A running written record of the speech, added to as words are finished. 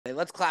Hey,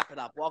 let's clap it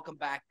up. Welcome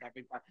back,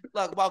 everybody.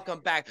 Look,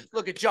 welcome back.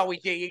 Look at Joey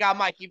D. You got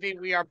Mikey V.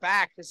 We are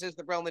back. This is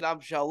the Brilliant Dumb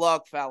Show.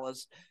 Look,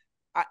 fellas,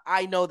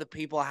 I know the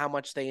people how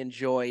much they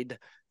enjoyed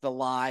the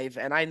live,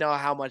 and I know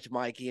how much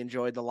Mikey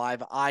enjoyed the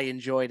live. I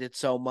enjoyed it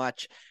so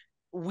much.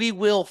 We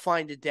will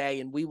find a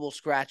day, and we will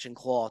scratch and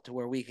claw to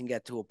where we can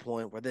get to a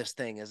point where this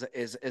thing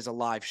is a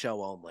live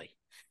show only.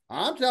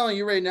 I'm telling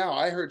you right now,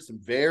 I heard some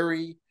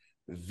very,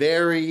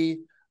 very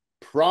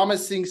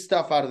promising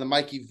stuff out of the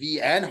Mikey V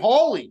and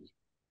Holly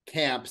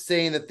camp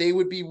saying that they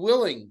would be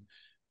willing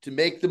to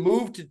make the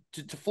move to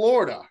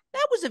Florida.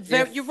 That was a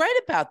very, you're right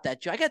about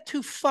that, Joe. I got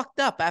too fucked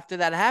up after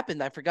that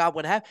happened. I forgot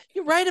what happened.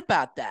 You're right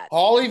about that.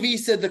 Holly V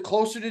said the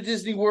closer to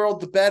Disney World,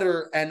 the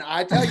better. And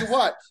I tell you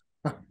what,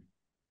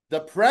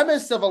 the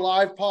premise of a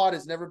live pod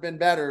has never been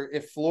better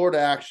if Florida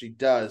actually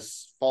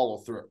does follow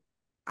through.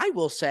 I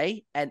will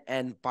say,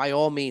 and by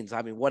all means,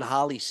 I mean, what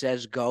Holly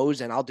says goes,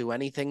 and I'll do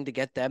anything to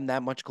get them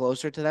that much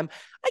closer to them.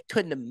 I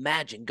couldn't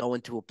imagine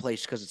going to a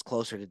place because it's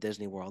closer to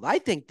Disney World. I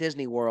think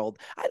Disney World,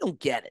 I don't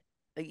get it.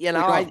 You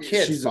know,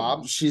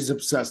 she's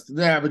obsessed.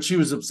 Yeah, but she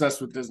was obsessed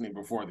with Disney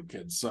before the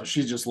kids, so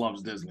she just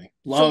loves Disney.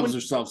 Loves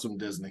herself some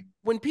Disney.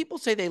 When people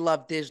say they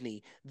love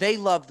Disney, they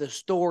love the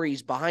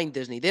stories behind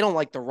Disney. They don't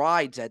like the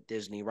rides at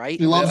Disney, right?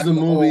 She loves the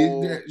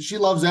movie. She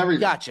loves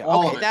everything. Gotcha.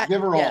 All okay, of it.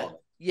 Give her all of it.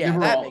 Yeah,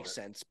 that makes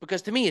sense.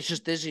 Because to me, it's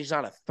just Disney's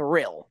not a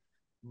thrill.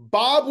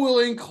 Bob will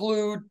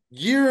include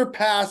year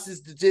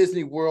passes to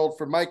Disney World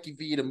for Mikey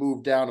V to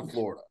move down to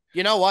Florida.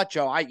 You know what,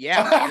 Joe?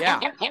 Yeah.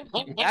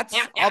 That's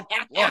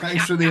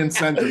thanks for the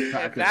incentive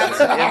package.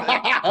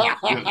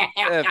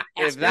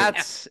 If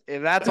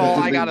that's all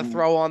I got to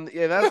throw on,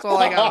 that's all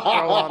I got to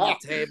throw on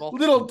the table.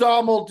 Little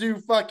Dom will do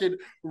fucking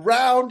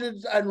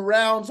rounds and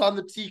rounds on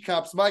the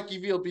teacups. Mikey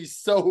V will be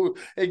so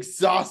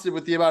exhausted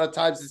with the amount of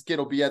times this kid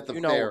will be at the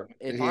fair.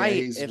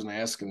 He's been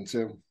asking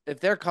too. If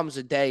there comes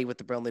a day with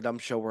the Brilliant Dumb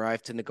Show where I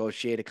have to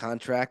negotiate a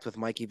contract with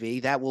Mikey V,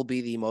 that will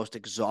be the most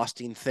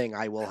exhausting thing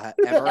I will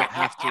ever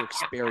have to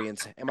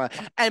experience.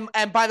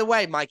 And by the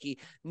way, Mikey,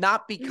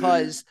 not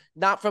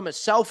from a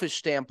selfish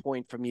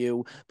standpoint from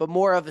you, but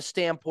more of a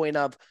standpoint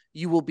of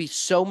you will be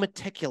so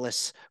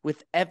meticulous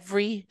with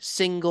every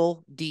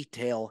single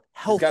detail.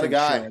 Health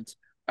insurance.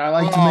 I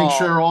like to make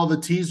sure all the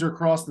T's are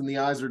crossed and the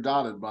I's are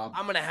dotted, Bob.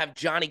 I'm going to have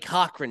Johnny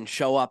Cochran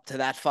show up to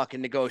that fucking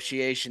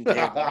negotiation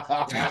table.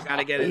 I got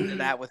to get into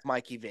that with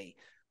Mikey V.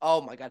 Oh,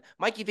 my God.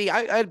 Mikey V,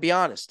 I got to be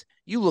honest.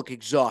 You look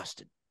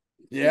exhausted.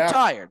 Yeah. You're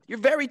tired. You're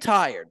very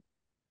tired.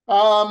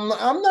 I'm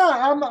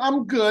not.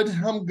 I'm good.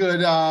 I'm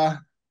good.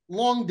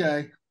 Long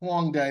day,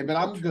 but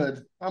I'm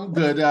good.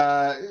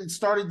 It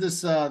started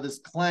this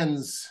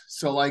cleanse.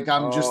 So like,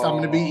 I'm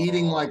going to be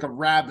eating like a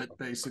rabbit,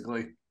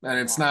 basically. And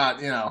it's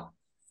not,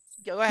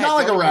 Go ahead, not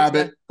like Joey a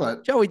rabbit,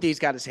 but Joey D's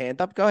got his hand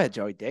up. Go ahead,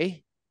 Joey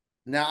D.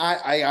 Now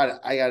I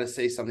gotta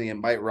say something that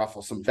might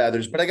ruffle some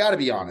feathers, but I gotta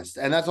be honest,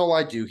 and that's all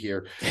I do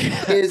here.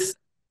 Is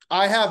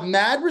I have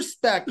mad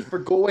respect for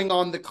going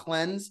on the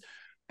cleanse,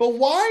 but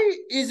why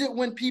is it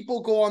when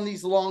people go on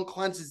these long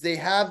cleanses, they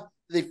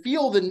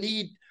feel the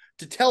need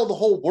to tell the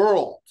whole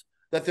world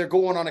that they're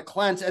going on a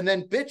cleanse and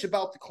then bitch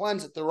about the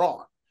cleanse that they're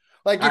on?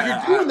 Like if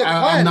you're doing the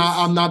cleanse,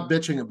 I'm not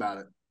bitching about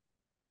it.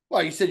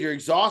 Well, you said you're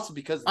exhausted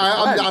because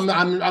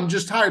I'm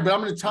just tired, but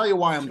I'm going to tell you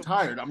why I'm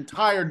tired. I'm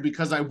tired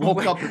because I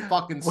woke up at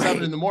fucking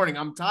 7 in the morning.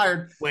 I'm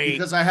tired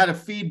because I had to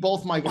feed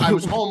both my. I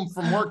was home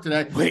from work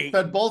today.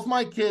 Fed both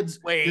my kids.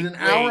 Did an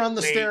hour on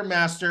the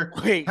Stairmaster.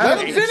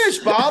 Let him finish,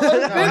 Bob.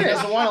 Let him finish. He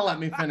doesn't want to let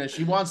me finish.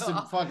 He wants to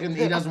fucking.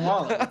 He doesn't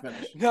want to let me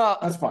finish. No,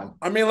 that's fine.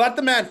 I mean, let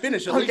the man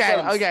finish. At least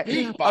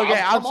speak, Bob. Okay.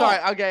 I'm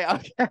sorry. Okay.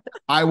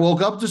 I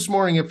woke up this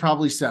morning at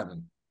probably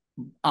 7.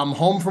 I'm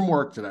home from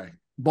work today.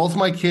 Both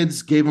my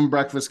kids, gave them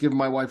breakfast, giving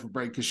my wife a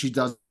break because she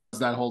does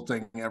that whole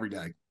thing every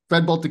day.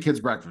 Fed both the kids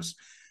breakfast.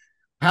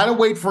 Had to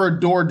wait for a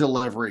door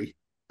delivery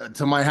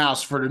to my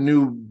house for the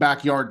new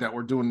backyard that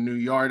we're doing, a new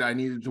yard. I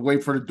needed to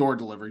wait for the door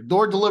delivery.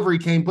 Door delivery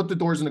came, put the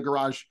doors in the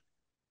garage.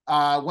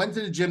 Went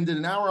to the gym, did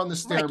an hour on the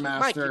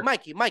Stairmaster.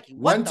 Mikey,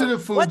 went to the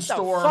food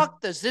store. What the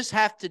fuck does this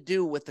have to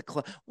do with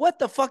the What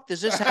the fuck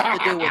does this have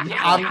to do with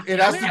it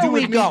has to do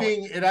with me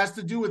being. It has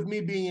to do with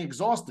me being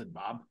exhausted,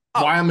 Bob.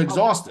 Why I'm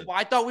exhausted. Well,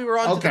 I thought we were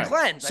on to the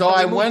cleanse. So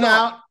I went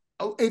out.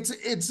 Oh,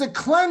 it's a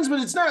cleanse,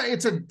 but it's not.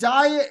 It's a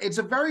diet. It's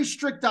a very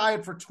strict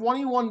diet for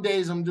 21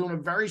 days. I'm doing a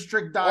very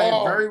strict diet,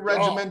 very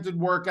regimented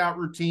workout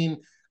routine,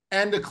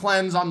 and a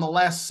cleanse on the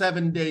last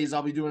 7 days.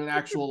 I'll be doing an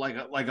actual like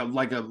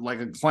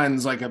a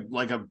cleanse, like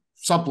a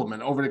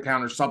supplement, over the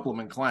counter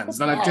supplement cleanse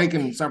that I've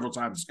taken several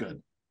times. It's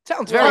good.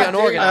 Sounds very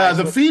unorganized.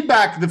 The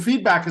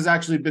feedback has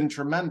actually been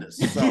tremendous.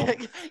 So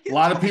a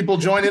lot of people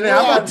joining in.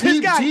 How about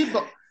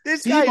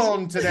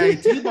T-Bone today.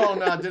 T-Bone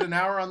did an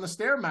hour on the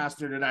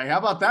Stairmaster today. How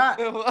about that?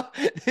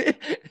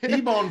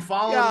 T-Bone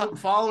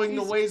following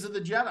the ways of the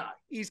Jedi.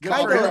 He's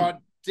kind of on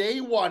day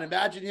 1.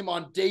 Imagine him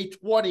on day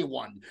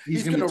 21.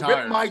 He's going to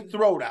rip my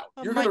throat out.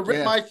 You're going to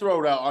rip my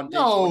throat out on day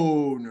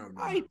 20.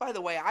 No. By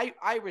the way,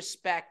 I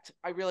respect,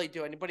 I really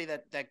do. Anybody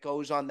that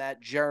goes on that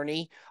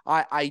journey,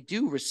 I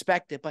do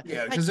respect it. But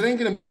yeah, because it ain't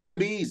going to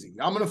be easy.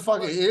 I'm gonna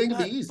fucking. It ain't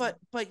gonna be easy.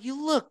 But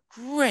you look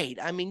great.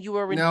 I mean, you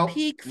are in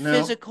peak no,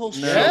 physical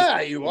shape.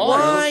 Yeah, you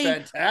are. You look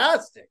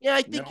fantastic. Yeah,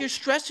 I think you're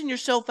stressing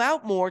yourself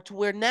out more to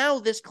where now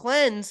this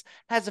cleanse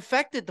has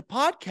affected the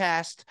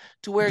podcast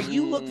to where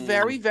you look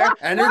very, very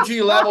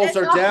energy levels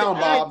are down,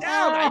 Bob.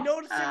 I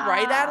noticed it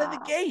right out of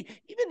the gate.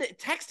 Even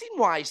texting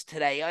wise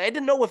today, I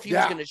didn't know if he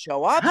was going to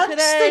show up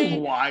today.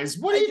 Texting wise,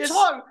 what are you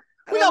talking?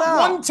 We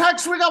got one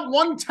text. We got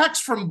one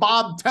text from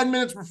Bob 10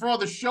 minutes before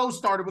the show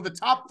started with a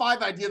top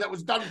 5 idea that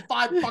was done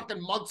 5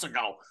 fucking months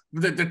ago.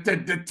 The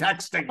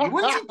texting.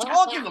 What are you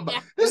talking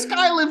about? This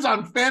guy lives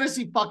on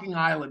fantasy fucking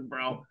island,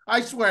 bro.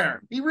 I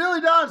swear, he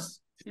really does.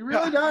 He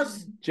really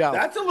does. Joe,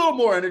 that's a little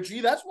more energy.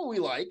 That's what we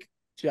like.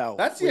 Joe,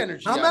 that's the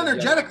energy. I'm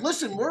energetic.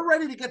 Listen, we're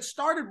ready to get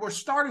started. We're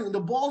starting. The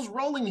ball's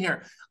rolling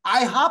here.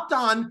 I hopped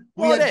on.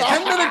 We had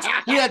 10 minutes.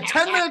 We had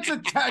 10 minutes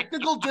of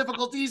technical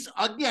difficulties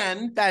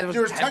again. There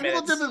was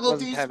technical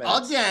difficulties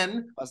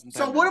again.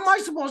 So what am I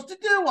supposed to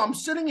do? I'm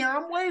sitting here.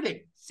 I'm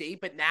waiting. See,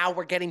 but now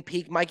we're getting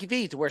peak Mikey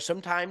V to where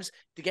sometimes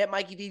to get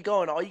Mikey V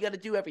going, all you got to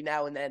do every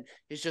now and then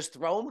is just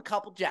throw him a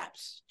couple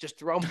jabs. Just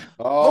throw him.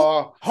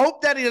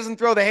 Hope that he doesn't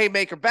throw the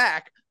haymaker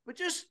back. But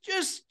just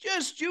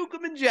juke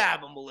him and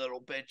jab him a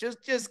little bit.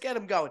 Just get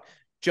him going.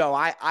 Joe,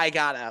 I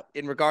gotta,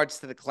 in regards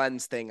to the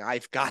cleanse thing,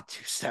 I've got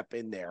to step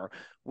in there.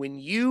 When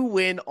you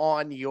went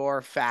on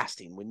your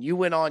fasting, when you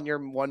went on your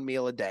 1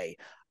 meal a day,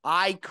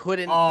 I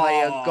couldn't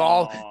play a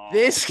golf.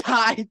 This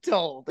guy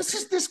told.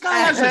 This guy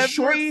has a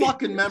short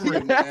fucking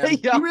memory, man.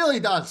 He really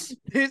does.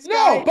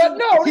 No.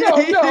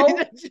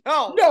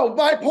 No,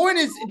 my point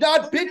is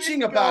not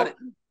bitching about it.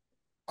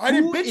 I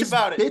didn't bitch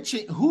about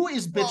it. Who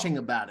is bitching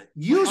about it?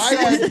 You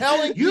said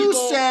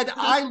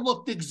I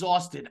looked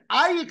exhausted.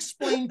 I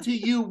explained to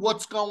you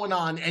what's going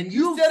on, and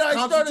you said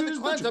I started the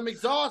cleanse. I'm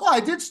exhausted.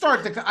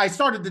 Well, I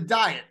started the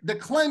diet. The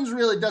cleanse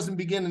really doesn't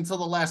begin until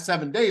the last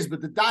 7 days,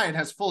 but the diet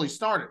has fully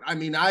started. I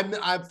mean, I'm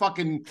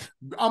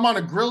on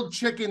a grilled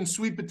chicken,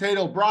 sweet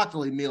potato,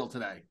 broccoli meal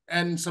today,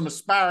 and some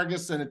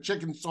asparagus and a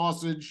chicken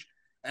sausage.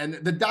 And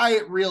the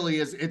diet really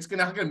is. It's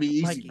not going to be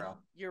easy, Mikey, bro.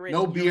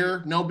 No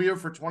beer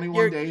for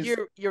 21 days.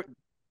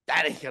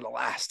 That ain't gonna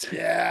last.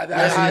 Yeah,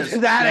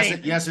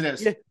 yes, it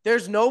is.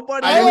 There's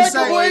nobody. I like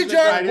the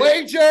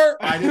wager.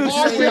 I didn't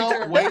say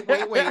no.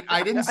 Wait.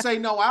 I didn't say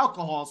no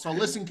alcohol. So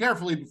listen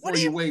carefully before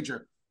you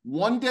wager.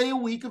 1 day a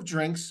week of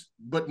drinks,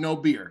 but no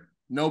beer.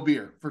 No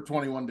beer for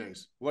 21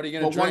 days. What are you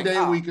gonna drink? 1 day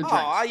a week of drinks.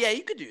 Oh, yeah,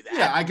 you could do that.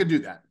 Yeah, I could do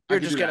that.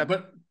 You're just gonna,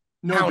 but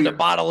no pound beer. A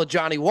bottle of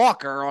Johnny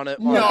Walker on it.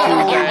 No,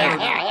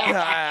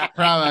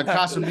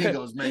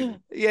 Casamigos, maybe.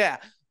 Yeah.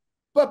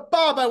 But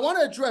Bob, I want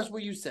to address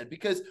what you said,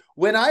 because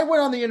when I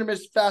went on the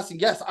intermittent fasting,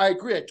 yes, I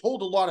agree. I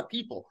told a lot of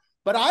people,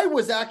 but I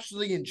was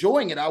actually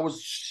enjoying it. I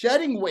was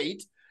shedding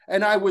weight,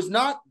 and I was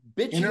not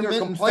bitching or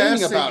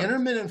complaining about it.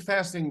 Intermittent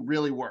fasting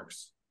really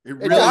works. It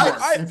really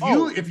works.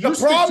 If you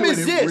stick to it,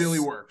 it really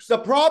works. The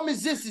problem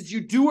is this: is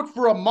you do it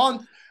for a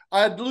month,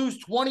 I'd lose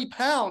 20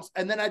 pounds,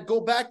 and then I'd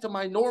go back to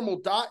my normal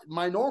diet,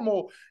 my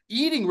normal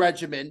eating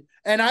regimen,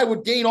 and I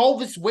would gain all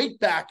this weight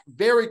back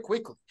very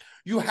quickly.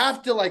 You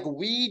have to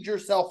weed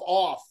yourself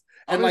off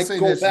and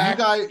go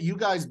back. You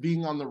guys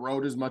being on the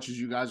road as much as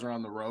you guys are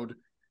on the road,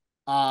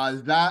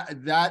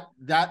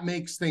 that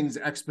makes things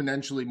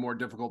exponentially more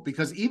difficult,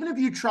 because even if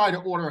you try to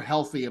order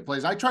healthy at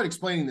places, I tried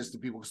explaining this to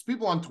people, because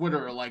people on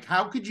Twitter are like,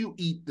 how could you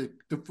eat the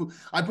food?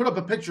 I put up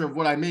a picture of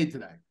what I made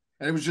today,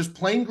 and it was just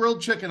plain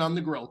grilled chicken on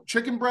the grill,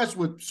 chicken breast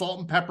with salt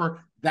and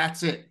pepper.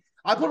 That's it.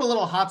 I put a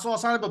little hot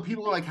sauce on it, but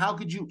people are like, how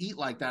could you eat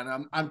like that?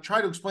 And I'm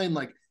trying to explain,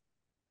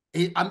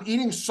 I'm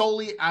eating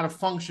solely out of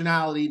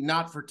functionality,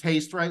 not for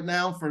taste right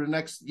now for the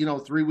next,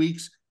 3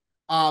 weeks.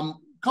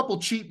 Couple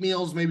cheat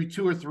meals, maybe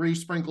 2 or 3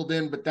 sprinkled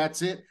in, but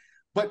that's it.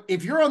 But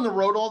if you're on the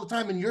road all the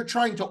time and you're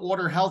trying to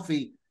order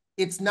healthy,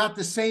 it's not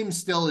the same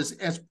still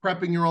as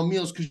prepping your own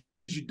meals, because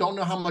you don't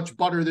know how much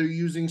butter they're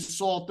using,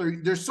 salt.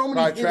 There's so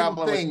many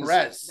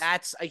things.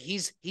 That's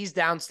he's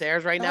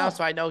downstairs right now,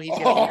 so I know he's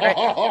getting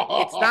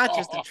it's not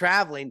just the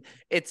traveling,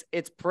 it's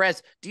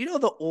Perez. Do you know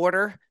the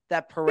order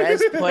that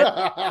Perez put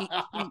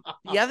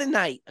the other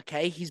night?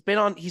 Okay, he's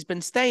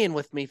been staying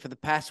with me for the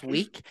past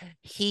week.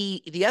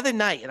 The other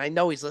night, and I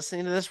know he's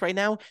listening to this right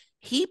now,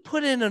 he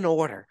put in an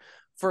order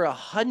for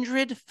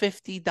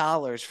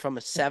 $150 from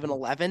a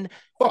 7-Eleven,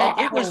 and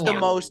it was the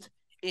most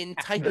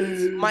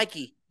enticing.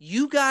 Mikey,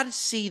 you got to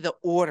see the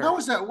order. How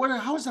is that?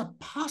 How is that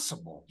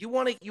possible? You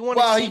want to?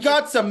 Well, he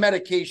got some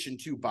medication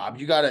too, Bob.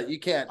 You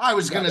can't. I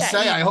was gonna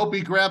say, I hope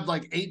he grabbed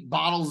 8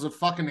 bottles of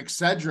fucking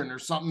Excedrin or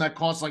something that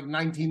costs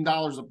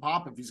 $19 a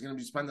pop if he's gonna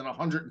be spending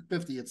 $150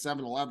 at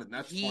 7-Eleven.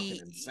 That's fucking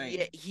insane.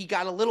 Yeah, he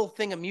got a little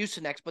thing of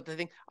Mucinex, but the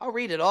thing, I'll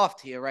read it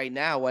off to you right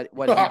now. What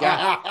he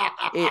got?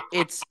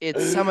 It's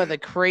some of the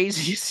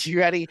craziest. You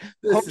ready?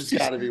 This has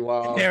got to be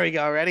wild. There we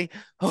go. Ready?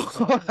 He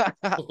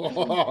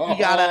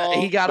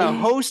got a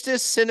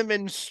Hostess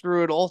cinnamon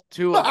strudel,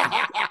 2 of them.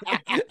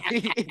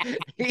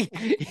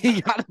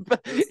 he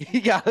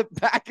got a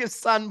bag of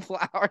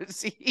sunflower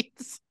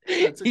seeds.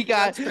 That's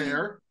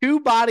fair.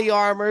 2 body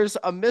armors,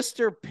 a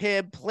Mr.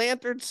 Pibb,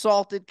 plantered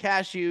salted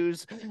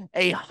cashews,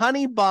 a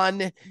honey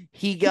bun.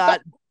 He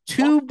got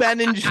 2 Ben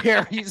and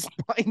Jerry's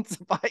pints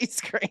of ice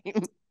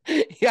cream.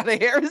 He got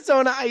a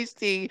Arizona iced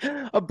tea,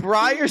 a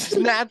Breyer's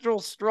natural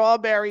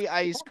strawberry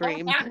ice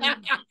cream,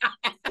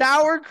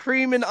 sour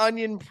cream and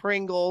onion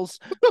Pringles,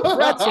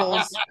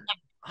 pretzels,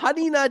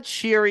 Honey Nut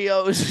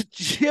Cheerios,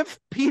 Jif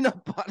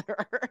peanut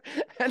butter,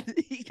 and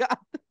he got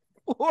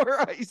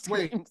 4 ice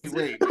creams.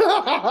 Wait.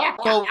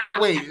 So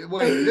wait.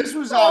 This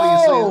was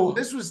obviously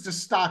this was to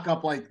stock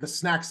up like the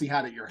snacks he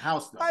had at your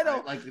house, though.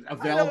 Right? Like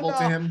available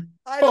to him.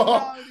 I don't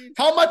know.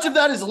 How much of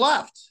that is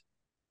left?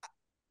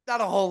 Not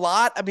a whole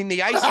lot. I mean,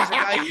 the ices.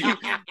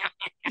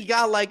 He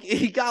got like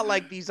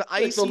these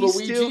ices like the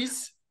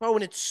Luigi's. Bro,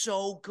 and it's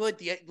so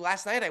good.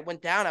 Last night I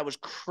went down. I was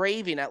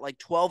craving at like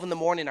 12 in the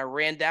morning. I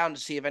ran down to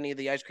see if any of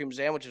the ice cream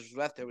sandwiches was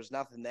left. There was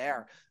nothing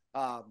there.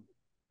 Yeah,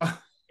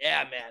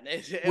 man.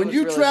 When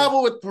you really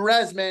travel with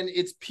Perez, man,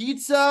 it's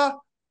pizza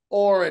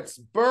or it's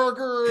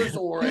burgers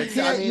or it's.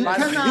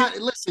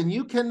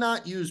 You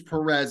cannot use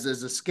Perez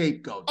as a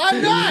scapegoat.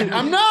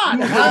 I'm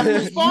not. I'm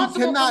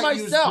responsible for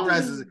myself.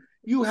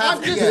 You have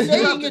I'm to, just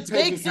saying it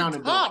takes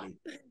it tough.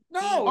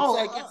 No,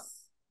 it's like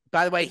it's.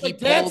 By the way, he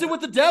dancing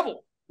with the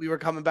devil. We were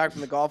coming back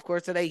from the golf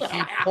course today.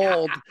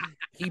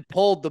 He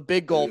pulled the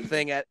big gulp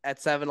thing at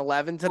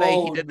 7-Eleven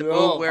today. He did the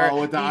move where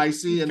with the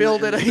icy he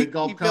filled it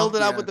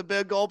up with the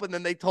big gulp, and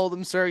then they told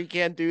him, "Sir, you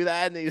can't do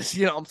that." And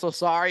he's, I'm so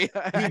sorry.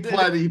 He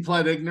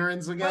pled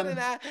ignorance again.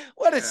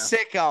 What a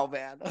sicko,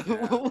 man!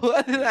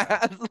 What an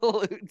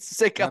absolute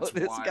sicko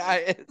this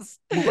guy is.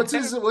 What's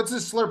his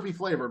Slurpee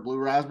flavor? Blue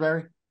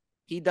raspberry.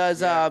 He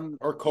does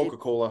or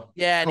Coca-Cola.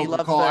 Yeah, and he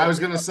loves I was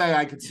gonna say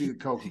I could see the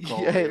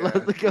Coca-Cola. Yeah, he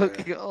loves the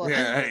Coca-Cola.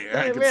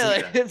 Yeah,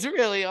 it's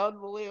really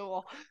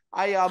unbelievable.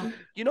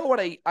 You know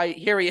what I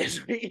here he is.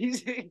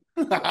 Wait,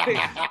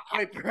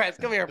 Perez,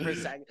 come here for a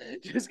second.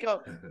 Just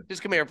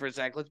come here for a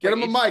second. Let's get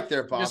him a mic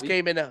there, Bobby. Just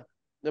came in. Let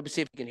me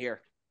see if you can hear.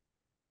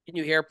 Can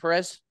you hear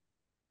Perez?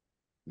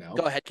 No.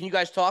 Go ahead. Can you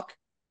guys talk?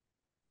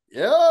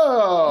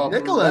 Yo,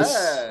 Nicholas.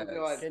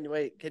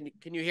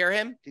 Can you hear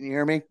him? Can you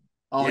hear me?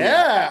 Oh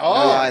yeah.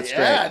 Oh, that's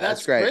great.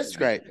 That's great. Crispy. That's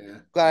great. Yeah.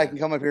 Glad I can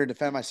come up here and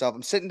defend myself.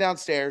 I'm sitting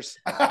downstairs,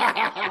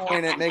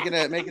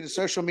 making a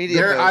social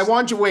media post. I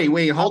want you.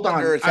 Wait. Hold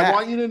on. I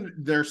want you to.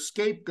 They're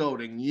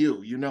scapegoating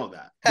you. You know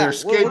that they're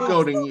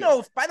scapegoating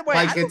you. By the way,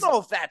 I don't know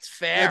if that's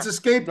fair. It's a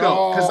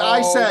scapegoat because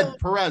I said,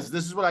 Perez.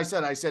 This is what I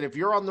said. I said if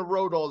you're on the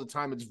road all the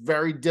time, it's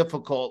very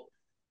difficult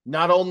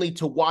not only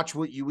to watch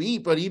what you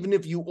eat, but even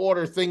if you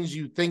order things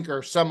you think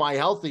are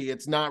semi-healthy,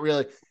 it's not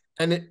really.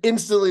 And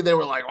instantly they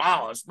were like,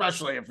 wow,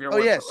 especially if you're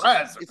with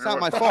Perez. It's not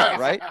my fault,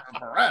 right?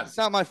 It's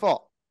not my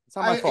fault. It's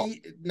not my fault.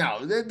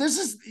 No, this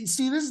is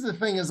the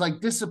thing is like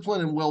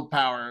discipline and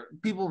willpower.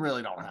 People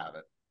really don't have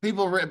it.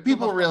 People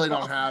really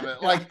don't have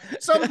it. Like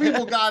some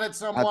people got it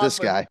somewhat. Not this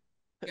guy.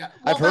 Yeah,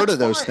 I've heard of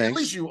those things. At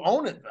least you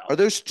own it, though. Are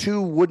those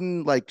 2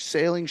 wooden like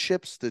sailing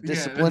ships? The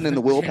discipline and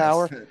the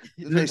willpower.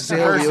 They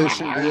sail the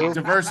ocean blue.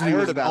 Diversity. I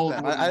heard about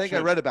them. I think I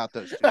read about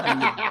those in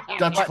the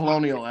Dutch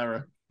colonial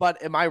era.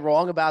 But am I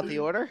wrong about the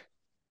order?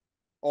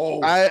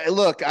 Oh,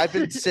 I've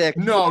been sick.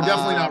 No,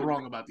 definitely not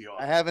wrong about the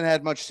order. I haven't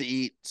had much to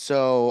eat,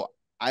 so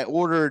I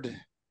ordered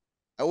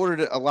a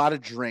lot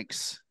of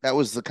drinks. That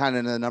was the kind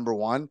of the number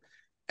one.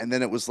 And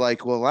then it was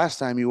like, well, last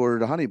time you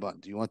ordered a honey bun.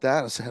 Do you want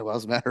that? I said, well,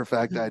 as a matter of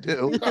fact, I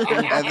do.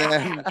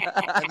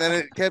 and then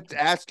it kept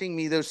asking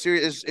me those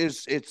serious.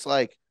 It's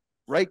like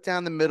right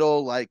down the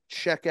middle, like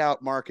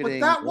checkout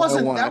marketing. But that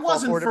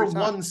wasn't for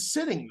one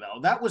sitting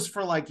though. That was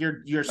for like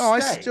your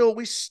stay.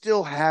 We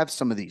still have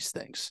some of these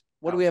things.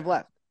 What do we have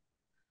left?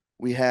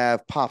 We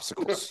have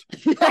popsicles.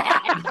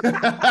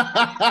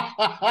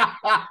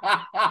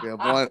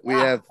 we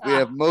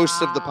have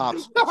most of the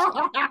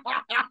popsicles.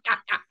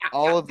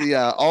 All of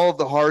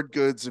the hard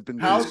goods have been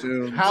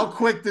consumed. How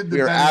quick did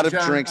we're out of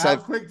drinks? How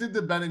quick did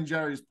the Ben and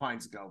Jerry's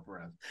pints go,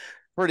 Brett?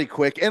 Pretty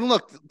quick. And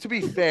look, to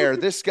be fair,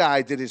 this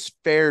guy did his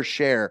fair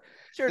share.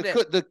 Sure did.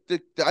 The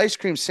ice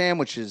cream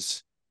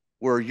sandwiches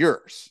were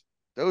yours.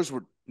 Those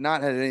were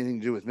not had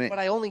anything to do with me. But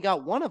I only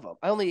got one of them.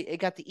 I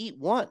got to eat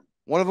one.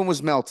 One of them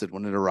was melted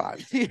when it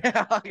arrived.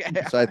 Yeah, okay.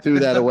 So I threw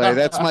that away.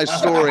 That's my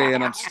story,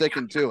 and I'm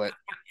sticking to it.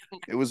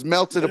 It was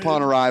melted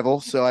upon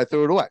arrival, so I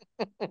threw it away.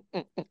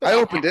 I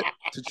opened it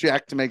to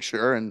check to make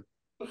sure. And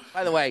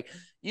by the way,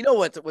 you know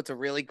what's a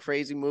really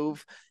crazy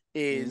move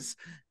is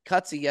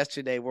Cutsy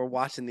yesterday. We're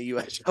watching the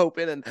U.S.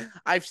 Open, and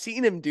I've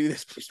seen him do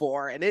this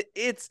before, and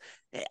it's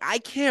I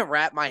can't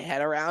wrap my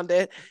head around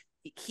it.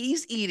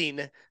 He's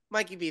eating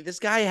Mikey V, this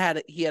guy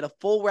had a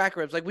full rack of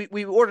ribs. Like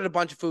we ordered a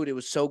bunch of food. It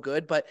was so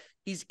good, but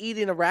he's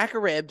eating a rack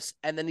of ribs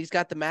and then he's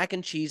got the mac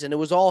and cheese and it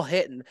was all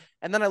hitting.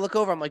 And then I look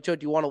over, I'm like, Joe,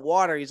 do you want a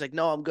water? He's like,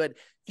 no, I'm good.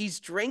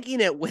 He's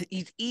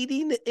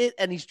eating it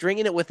and he's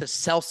drinking it with a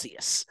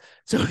Celsius.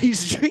 So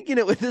he's drinking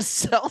it with a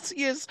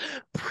Celsius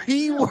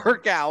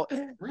pre-workout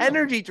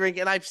energy drink.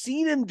 And I've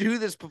seen him do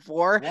this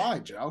before. Why,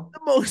 Joe? The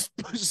most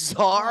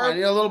bizarre. I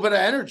need a little bit of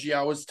energy.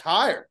 I was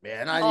tired,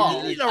 man. I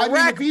Need needed a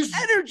rack of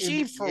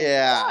energy for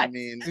yeah, what? I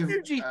mean,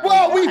 energy.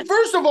 Well,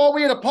 first of all,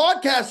 we had a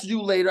podcast to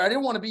do later. I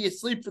didn't want to be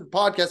asleep for the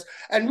podcast,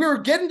 and we were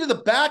getting to the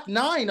back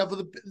nine of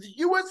the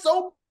U.S.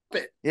 Open.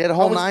 you had a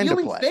whole I was 9 to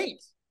feeling play.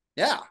 faint.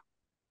 Yeah,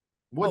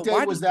 What Well,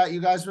 day was that? You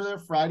guys were there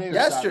Friday or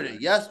yesterday.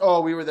 Saturday? Yes.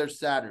 Oh, we were there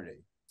Saturday.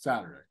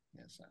 Saturday.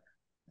 Yeah, Saturday.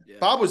 Yeah.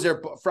 Bob was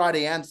there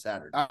Friday and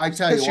Saturday. I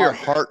tell you Because your what.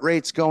 heart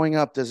rate's going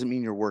up doesn't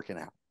mean you're working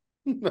out,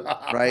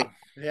 right?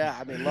 Yeah,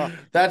 I mean, look.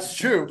 That's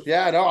true.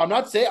 Yeah, no, I'm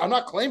not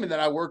claiming that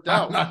I worked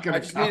out. I'm not going I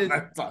to just needed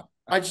some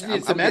I'm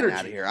getting energy.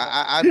 out of here.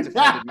 I've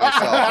defended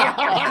myself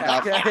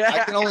enough.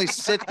 I can only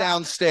sit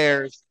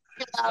downstairs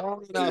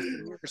long enough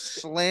to hear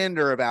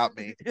slander about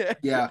me.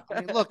 Yeah.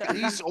 I mean, look,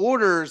 these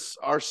orders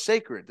are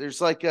sacred.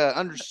 There's like a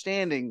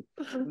understanding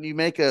when you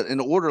make an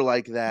order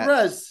like that.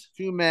 Perez,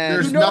 Two men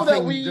There's You know that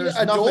nothing. we There's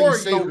adore nothing you.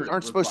 sacred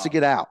aren't with supposed to Bob.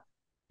 get out.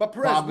 but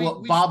Perez, Bob we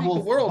will, speak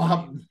the world.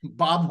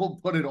 Bob will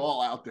put it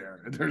all out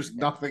there. There's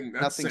nothing.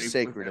 That's Nothing safe with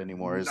sacred him.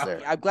 anymore, is Nothing.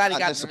 there? I'm glad he Not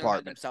got this to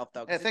apartment. himself,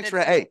 though. Hey, 'cause thanks it for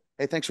did-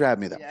 thanks for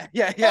having me though.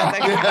 Yeah.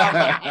 Thanks for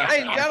coming.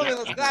 Ladies and gentlemen,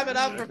 let's clap it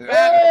up for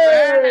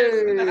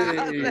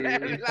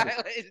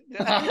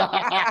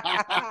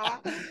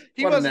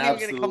He What an wasn't even going to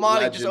absolute come on.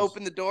 He just legend.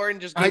 opened the door and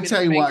just gave I me tell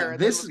the you finger what, and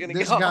then was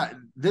gonna go.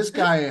 this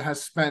guy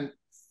has spent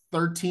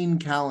 13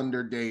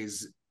 calendar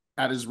days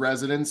at his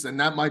residence, and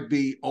that might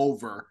be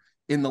over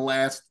in the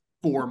last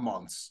 4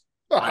 months.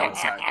 I would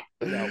say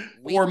No,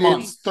 4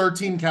 months,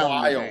 13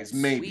 calendar wild. days,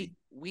 maybe,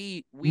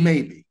 we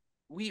maybe.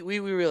 we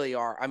really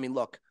are. I mean,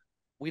 look,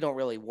 we don't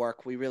really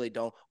work. We really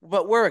don't.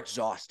 But we're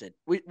exhausted.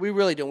 We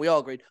really don't. We all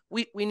agreed.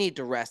 We need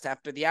to rest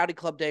after the Audi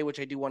Club day, which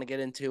I do want to get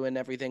into and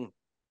everything.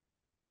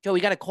 Joe, we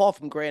got a call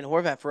from Grant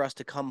Horvat for us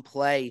to come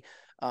play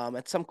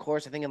at some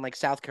course, I think in like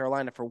South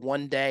Carolina for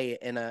one day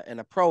in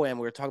a pro-am.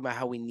 We were talking about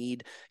how we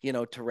need,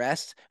 to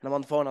rest. And I'm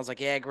on the phone. I was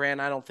like, yeah,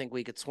 Grant, I don't think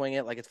we could swing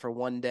it. Like it's for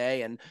one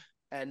day. And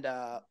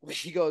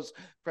he goes,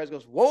 Prez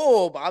goes,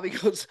 whoa, Bobby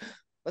goes,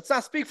 let's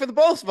not speak for the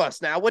both of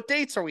us now. What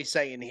dates are we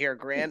saying here,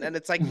 Grant? And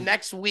it's like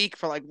next week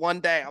for like one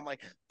day. I'm like,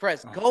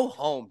 Prez, go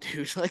home,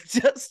 dude. Like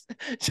just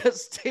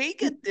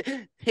take a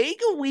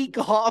week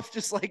off.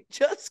 Just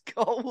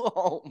go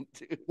home,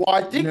 dude. Well,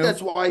 I think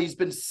that's why he's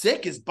been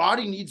sick. His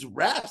body needs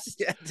rest.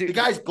 Yeah, dude. The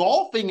guy's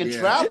golfing and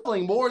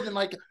traveling more than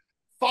like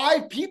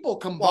 5 people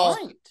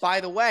combined. Well, by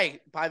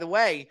the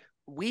way,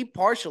 we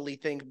partially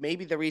think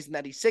maybe the reason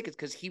that he's sick is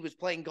because he was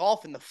playing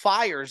golf in the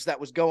fires that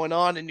was going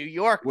on in New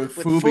York with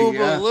Fubu,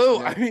 Fubu.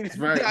 yeah. I mean, It's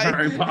very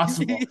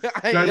possible.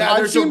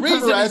 There's a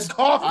reason he's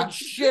coughing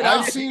shit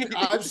out.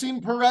 I've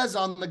seen Perez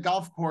on the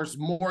golf course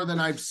more than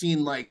I've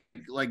seen like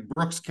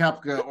Brooks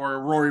Koepka or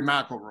Rory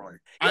McIlroy.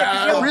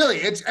 Really,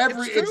 it's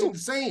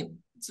insane.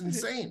 It's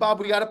insane. Bob,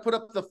 we got to put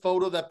up the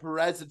photo that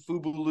Perez and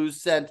Fubu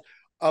sent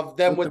of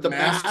them with the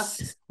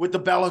masks, with the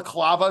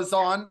balaclavas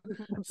on,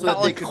 so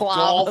that they could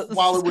golf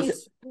while it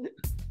was.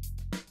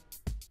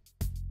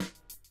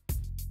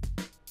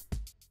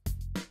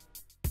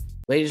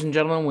 Ladies and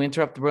gentlemen, we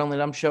interrupt the Brilliantly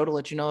Dumb Show to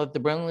let you know that the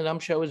Brilliantly Dumb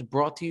Show is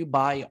brought to you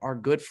by our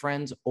good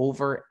friends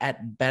over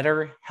at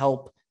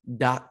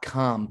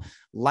BetterHelp.com.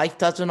 Life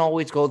doesn't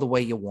always go the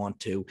way you want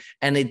to,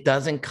 and it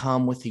doesn't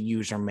come with a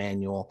user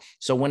manual.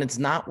 So when it's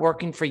not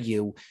working for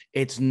you,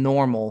 it's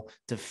normal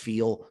to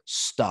feel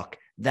stuck.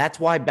 That's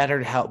why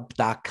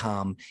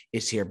BetterHelp.com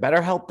is here.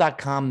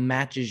 BetterHelp.com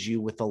matches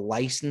you with a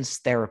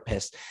licensed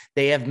therapist.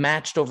 They have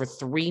matched over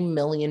 3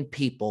 million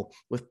people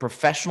with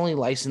professionally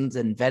licensed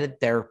and vetted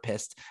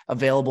therapists,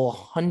 available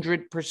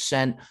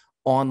 100%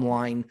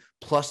 online,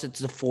 plus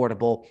it's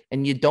affordable,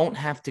 and you don't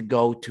have to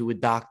go to a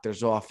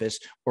doctor's office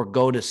or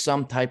go to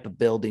some type of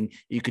building.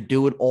 You could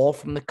do it all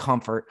from the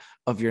comfort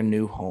of your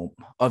new home,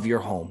 of your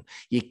home.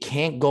 You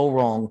can't go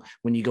wrong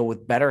when you go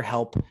with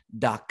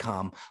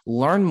BetterHelp.com.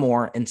 Learn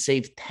more and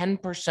save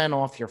 10%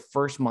 off your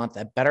first month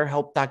at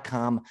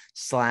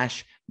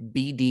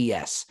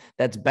BetterHelp.com/BDS.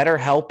 That's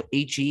BetterHelp,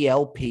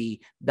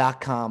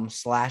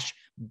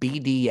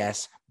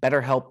 HELP.com/BDS.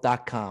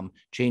 BetterHelp.com.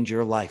 Change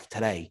your life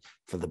today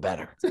for the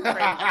better.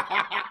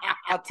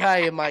 I'll tell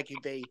you, Mikey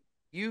B,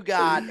 you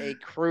got a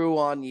crew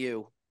on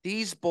you.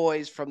 These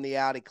boys from the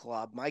Audi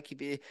Club, Mikey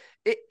B,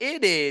 it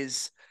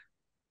is,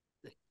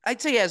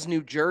 I'd say, as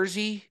New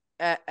Jersey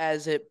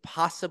as it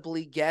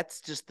possibly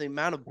gets. Just the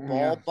amount of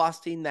ball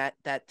busting that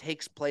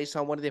takes place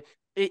on one of the.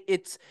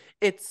 It's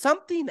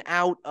something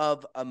out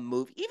of a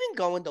movie. Even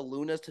going to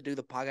Luna's to do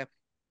the podcast,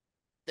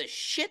 the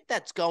shit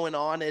that's going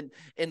on in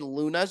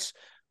Luna's,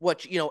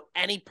 which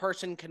any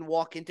person can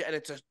walk into, and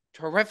it's a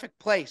terrific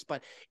place,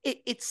 but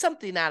it's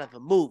something out of a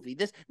movie.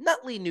 This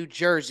Nutley, New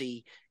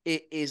Jersey,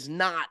 is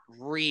not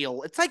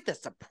real. It's like The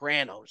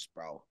Sopranos,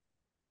 bro.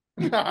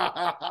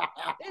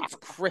 It's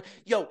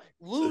Yo,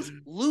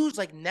 Lou's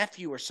like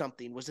nephew or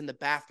something was in the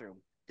bathroom.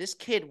 This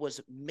kid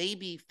was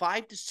maybe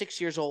 5 to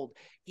 6 years old.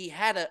 He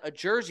had a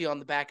jersey on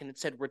the back and it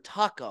said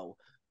Retaco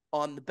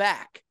on the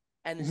back.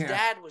 And his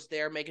dad was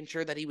there making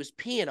sure that he was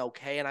peeing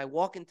okay. And I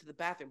walk into the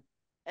bathroom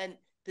and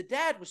the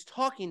dad was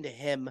talking to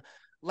him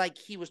like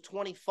he was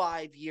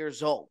 25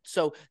 years old.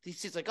 So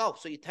he's like, oh,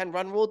 so you 10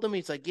 run ruled them?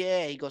 He's like,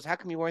 yeah. He goes, how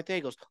come you weren't there?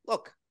 He goes,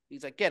 look.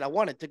 He's like, kid, I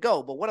wanted to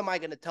go, but what am I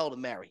going to tell to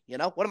Mary? You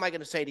know, what am I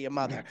going to say to your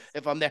mother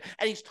if I'm there?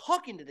 And he's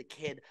talking to the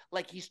kid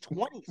like he's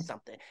 20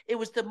 something. It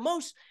was the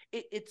most,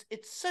 it's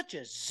such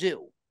a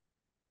zoo.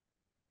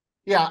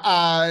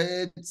 Yeah,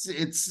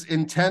 it's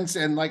intense.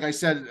 And like I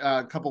said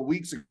a couple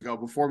weeks ago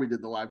before we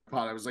did the live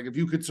pod, I was like, if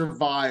you could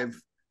survive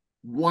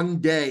one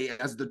day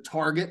as the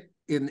target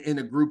in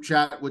a group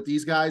chat with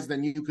these guys,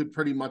 then you could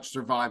pretty much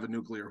survive a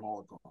nuclear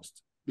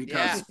holocaust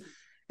because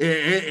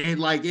it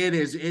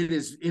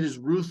is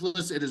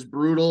ruthless, it is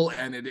brutal,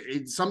 and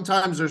it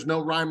sometimes there's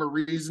no rhyme or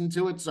reason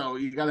to it. So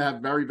you got to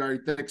have very, very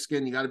thick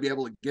skin. You got to be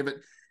able to give it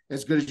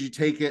as good as you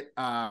take it,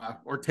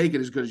 or take it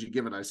as good as you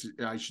give it,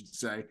 I should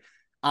say.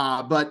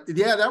 But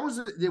yeah,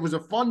 it was a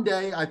fun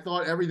day. I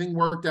thought everything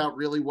worked out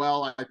really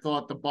well. I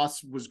thought the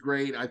bus was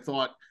great. I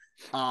thought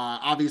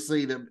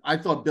obviously I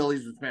thought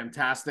Billy's was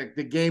fantastic.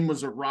 The game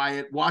was a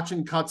riot.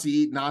 Watching Cutsy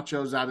eat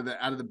nachos out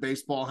of the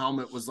baseball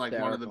helmet was like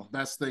one of the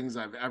best things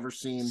I've ever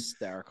seen.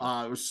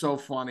 Hysterical. It was so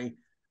funny.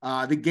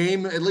 The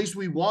game, at least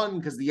we won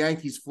because the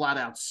Yankees flat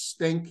out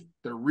stink.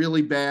 They're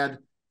really bad.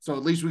 So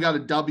at least we got a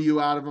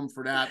W out of them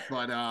for that.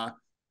 But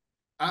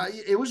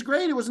it was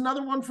great. It was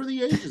another one for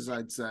the ages,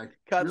 I'd say.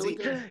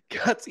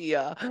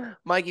 Cutsy,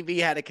 Mikey V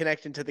had a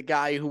connection to the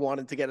guy who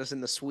wanted to get us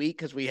in the suite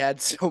because we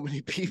had so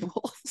many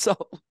people. So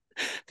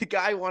the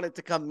guy wanted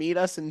to come meet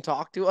us and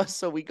talk to us.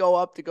 So we go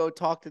up to go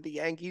talk to the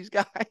Yankees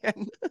guy.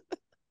 And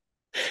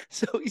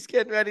so he's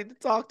getting ready to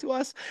talk to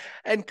us.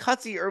 And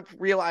Cutsy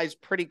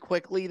realized pretty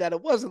quickly that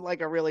it wasn't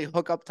like a really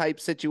hookup type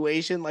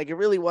situation. Like it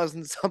really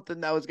wasn't something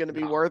that was going to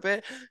be worth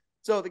it.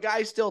 So the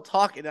guy's still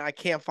talking and I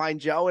can't find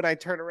Joe. And I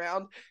turn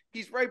around.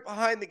 He's right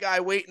behind the guy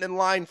waiting in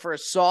line for a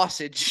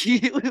sausage.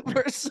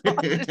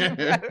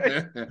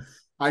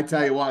 I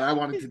tell you what, I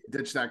wanted to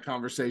ditch that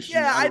conversation.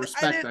 Yeah, I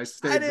stayed.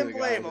 I didn't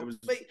blame him.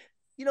 But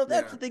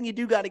that's the thing you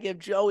do got to give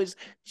Joe is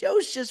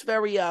Joe's just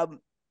very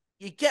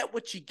you get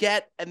what you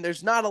get, and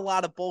there's not a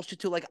lot of bullshit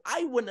to. Like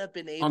I wouldn't have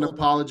been able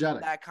unapologetic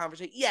to that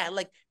conversation. Yeah,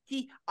 like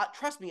he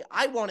trust me,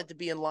 I wanted to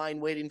be in line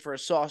waiting for a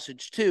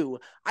sausage too.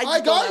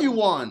 I got you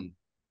one.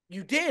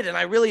 You did, and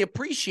I really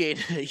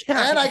appreciated it.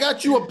 Yeah, and I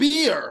got you a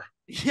beer.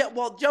 Yeah,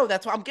 well, Joe,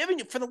 that's why I'm giving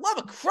you, for the love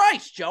of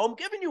Christ, Joe, I'm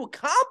giving you a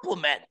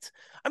compliment.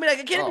 I mean, I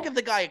can't even give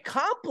the guy a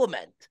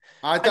compliment.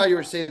 I thought you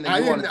were saying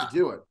that you wanted to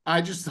do it. I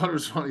just thought it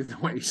was funny the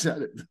way he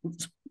said it.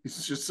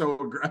 He's just so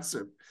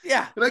aggressive.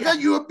 Yeah. And I got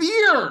you a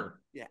beer.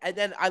 Yeah. And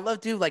then I love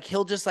to, like,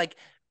 he'll just, like,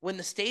 when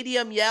the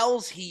stadium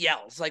yells, he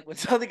yells. Like, when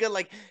something good,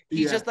 like,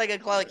 he's just like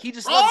he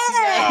just loves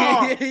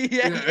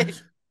to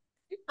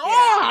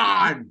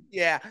God!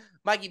 Yeah.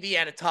 Mikey V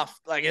had a tough,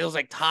 like it was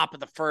like top of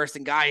the first,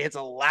 and guy hits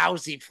a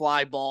lousy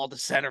fly ball to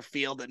center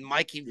field, and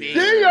Mikey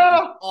V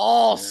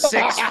all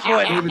 6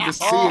 foot. Gave it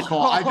to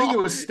call. I think it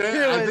was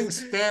Stanton. I think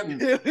Stanton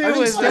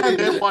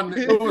hit one.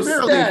 It was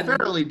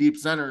fairly deep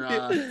center.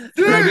 I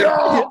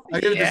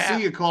gave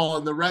it to call,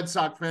 and the Red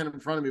Sox fan in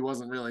front of me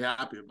wasn't really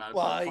happy about it.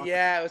 Well,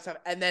 yeah, it was tough.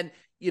 And then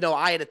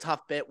I had a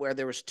tough bit where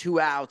there was 2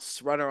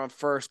 outs, runner on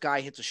first, guy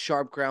hits a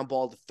sharp ground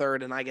ball to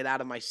third, and I get out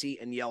of my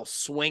seat and yell,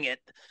 "Swing it!"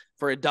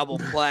 for a double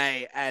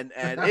play, and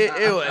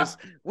it was,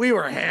 we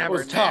were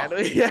hammered, man.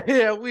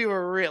 Yeah, we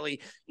were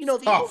really,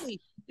 the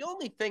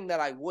only thing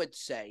that I would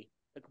say,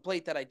 the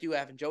complaint that I do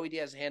have, and Joey D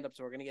has a hand up,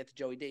 so we're gonna get to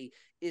Joey D,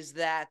 is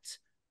that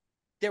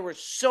there were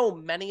so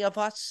many of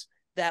us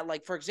that,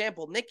 like, for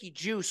example, Nikki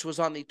Juice was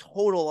on the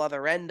total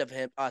other end of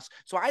us.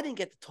 So I didn't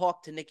get to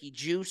talk to Nikki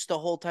Juice the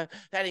whole time.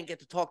 I didn't get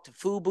to talk to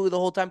Fubu the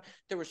whole time.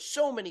 There were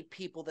so many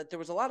people that there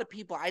was a lot of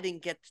people I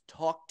didn't get to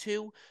talk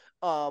to.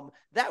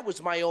 That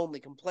was my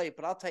only complaint,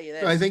 but I'll tell you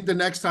this. I think the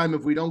next time,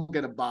 if we don't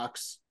get a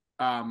box,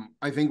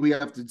 I think we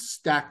have to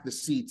stack the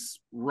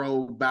seats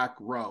row back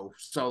row.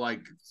 So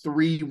like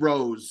 3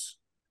 rows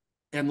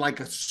and like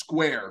a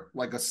square,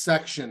 like a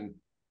section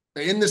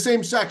in the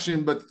same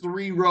section, but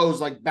 3 rows,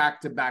 like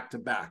back to back to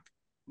back.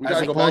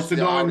 As opposed to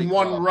going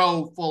one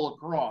row full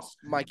across,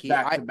 Mikey,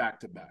 back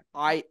to back.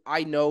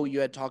 I know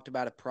you had talked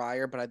about it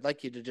prior, but I'd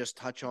like you to just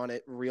touch on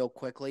it real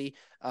quickly.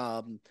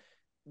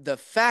 The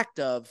fact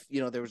of,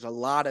 there was a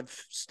lot of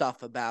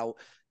stuff about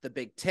the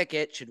big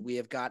ticket. Should we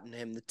have gotten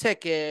him the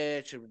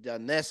ticket? Should we have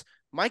done this?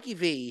 Mikey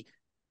V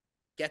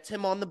gets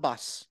him on the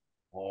bus.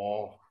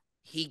 Oh.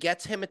 He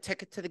gets him a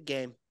ticket to the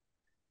game.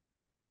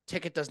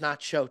 Ticket does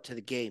not show to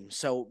the game.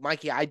 So,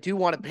 Mikey, I do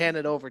want to pan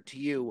it over to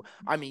you.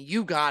 I mean,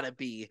 you got to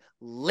be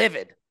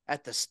livid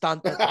at the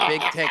stunt that the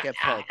big ticket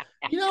pulled.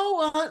 You know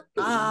what?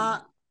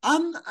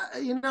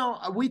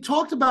 We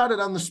talked about it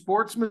on the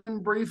Sportsman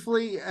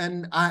briefly,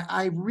 and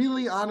I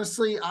really,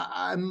 honestly,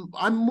 I'm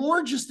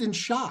more just in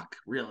shock.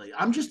 Really,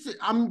 I'm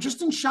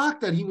just in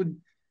shock that he would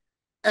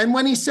And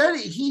when he said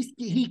it,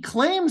 he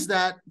claims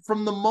that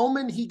from the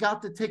moment he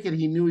got the ticket,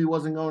 he knew he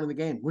wasn't going to the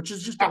game, which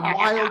is just a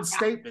wild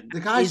statement. The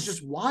guy's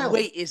just wild.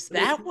 Wait, is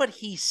that what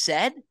he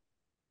said?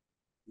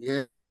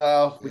 Yeah.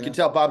 We can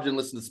tell Bob didn't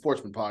listen to the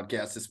Sportsman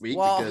podcast this week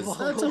because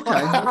that's okay.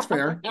 That's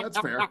fair. That's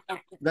fair.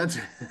 That's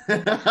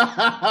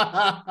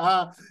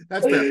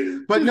that's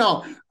fair. But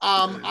no,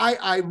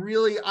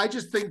 I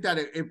just think that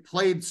it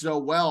played so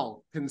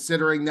well,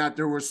 considering that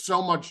there was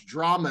so much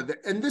drama.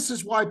 And this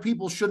is why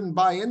people shouldn't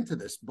buy into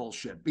this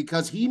bullshit,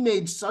 because he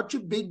made such a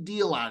big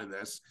deal out of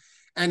this,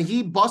 and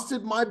he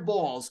busted my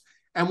balls.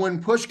 And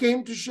when push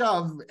came to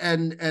shove,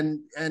 and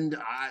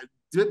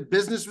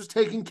business was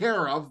taken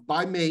care of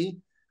by me,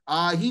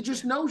 he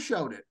just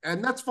no-showed it,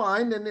 and that's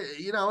fine. And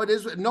it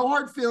is no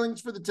hard feelings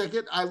for the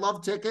ticket. I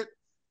love ticket.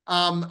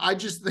 I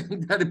just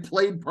think that it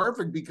played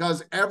perfect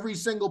because every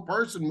single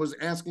person was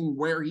asking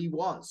where he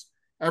was.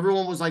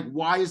 Everyone was like,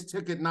 "Why is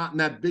Ticket not in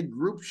that big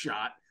group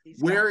shot?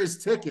 Where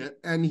is Ticket?"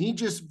 And he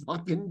just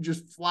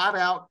flat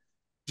out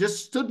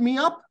just stood me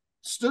up,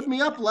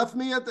 left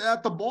me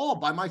at the ball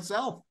by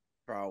myself.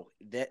 Bro,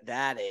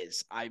 that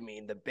is, I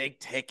mean, the Big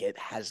Ticket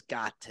has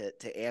got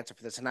to answer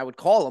for this, and I would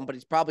call him, but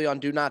he's probably on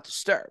Do Not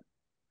Disturb.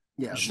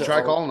 Yeah, you should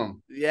try calling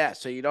him. Yeah,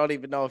 so you don't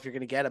even know if you're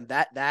going to get him.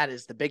 That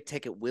is, the Big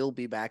Ticket will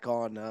be back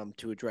on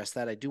to address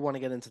that. I do want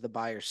to get into the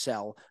buy or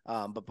sell,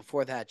 but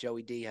before that,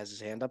 Joey D has his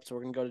hand up, so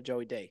we're going to go to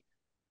Joey D.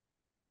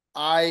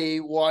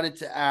 I wanted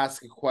to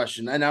ask a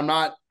question, and I'm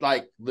not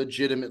like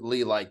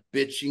legitimately like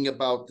bitching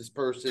about this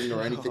person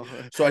or anything.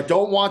 So I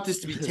don't want this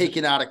to be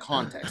taken out of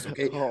context.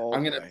 Okay.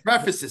 I'm going to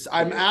preface this.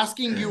 I'm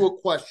asking you a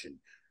question.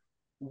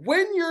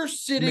 When you're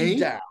sitting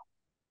down,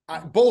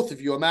 both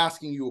of you, I'm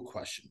asking you a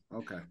question.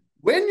 Okay.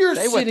 When you're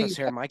Stay sitting with us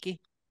here,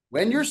 Mikey.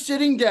 When you're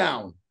sitting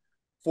down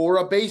for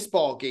a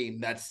baseball game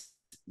that's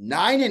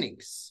 9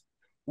 innings,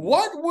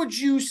 what would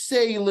you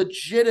say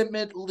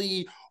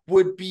legitimately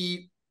would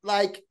be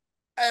like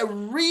a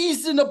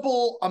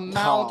reasonable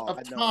amount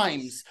of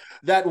times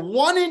that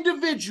one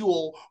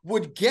individual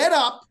would get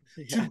up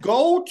to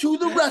go to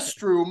the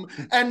restroom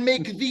and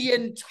make the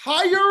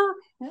entire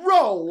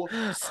row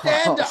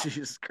stand up?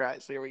 Jesus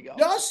Christ, here we go.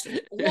 Just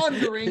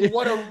wondering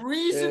what a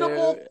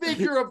reasonable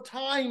figure of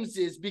times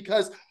is,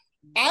 because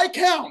I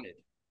counted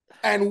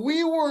and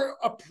we were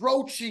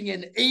approaching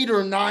an 8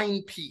 or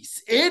 9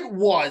 piece. It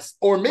was,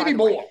 or maybe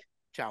more.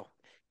 Joe,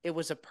 it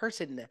was a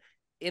person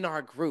in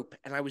our group,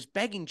 and I was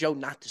begging Joe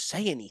not to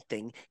say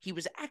anything. He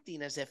was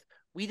acting as if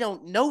we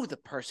don't know the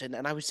person,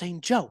 and I was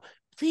saying, Joe,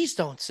 please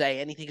don't say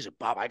anything. He said,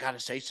 Bob, I got to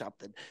say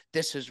something.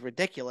 This is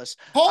ridiculous.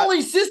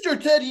 Holly's sister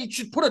said he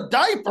should put a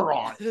diaper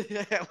on.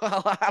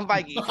 Well,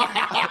 Mikey.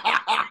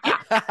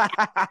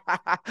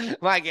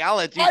 Mikey, I'll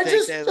let you take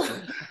this.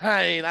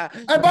 And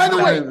by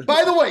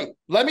the way,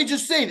 let me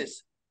just say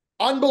this.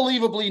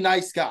 Unbelievably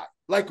nice guy.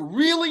 Like,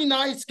 really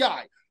nice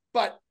guy.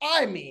 But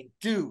I mean,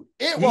 dude,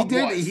 he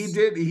did.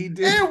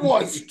 It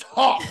was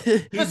tough.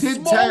 The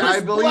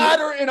smallest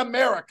bladder in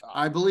America.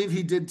 I believe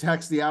he did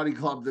text the Audi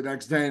Club the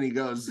next day, and he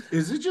goes,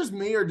 "Is it just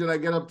me, or did I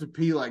get up to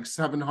pee like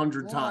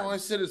 700 times?" I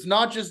said, "It's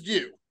not just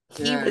you."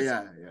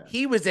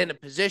 He was in a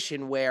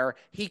position where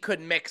he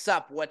could mix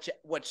up which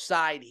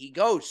side he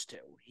goes to.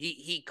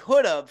 He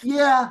could have mixed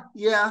it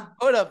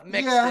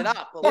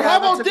up. But how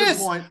about this?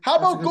 How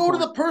about go to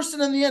the person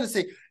in the end and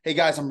say, "Hey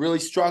guys, I'm really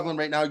struggling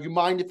right now. You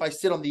mind if I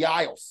sit on the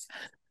aisles?"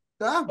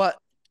 But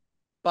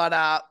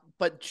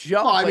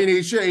Joe. Well, I mean, he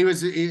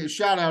was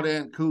shout out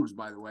Aunt Cougs,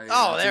 by the way.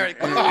 Oh, there it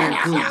goes. Aunt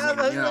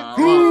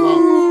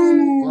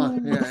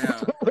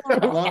Cougs.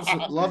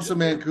 Love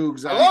some Aunt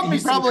Cougs.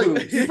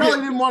 He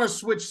probably didn't want to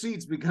switch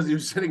seats because he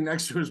was sitting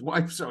next to his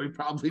wife, so he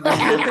probably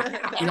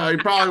didn't. He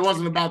probably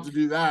wasn't about to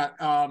do that.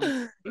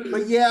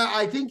 But yeah,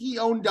 I think he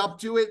owned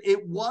up to it.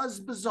 It was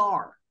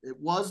bizarre. It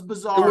was a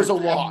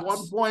loss at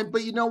one point,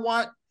 but you know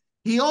what?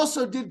 He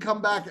also did come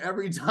back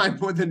every time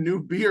with a new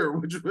beer,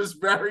 which was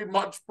very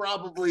much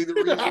probably the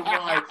reason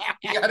why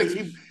he had to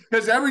keep,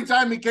 because every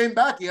time he came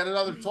back, he had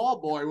another tall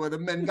boy with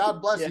him, and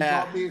God bless, he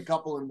taught me a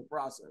couple in the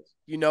process.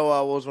 You know,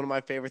 what was one of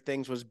my favorite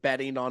things was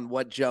betting on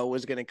what Joe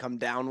was going to come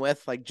down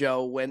with. Like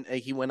Joe, when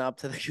he went up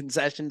to the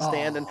concession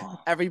stand and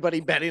everybody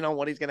betting on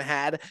what he's going to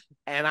have.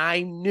 And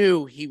I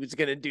knew he was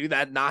going to do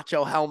that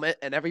nacho helmet,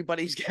 and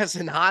everybody's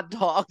guessing hot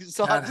dogs.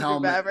 That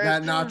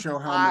nacho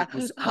helmet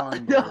was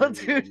no,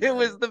 dude, it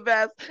was the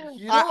best.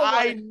 You know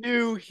I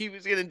knew he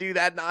was going to do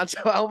that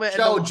nacho helmet.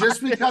 Joe,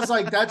 just because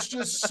like that's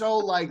just so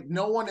like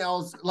no one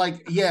else,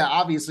 like, yeah,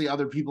 obviously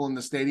other people in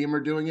the stadium are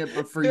doing it,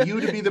 but for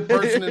you to be the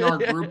person in our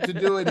group to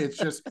do it,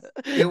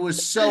 it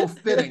was so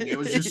fitting. It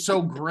was just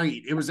so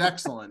great. It was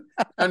excellent.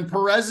 And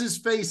Perez's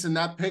face in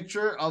that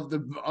picture of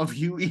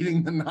you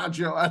eating the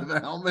nacho out of the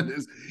helmet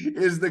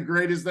is the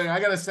greatest thing. I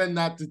gotta send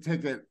that to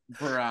Ticket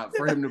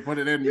for him to put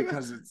it in,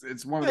 because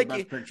it's one of the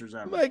best pictures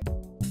ever.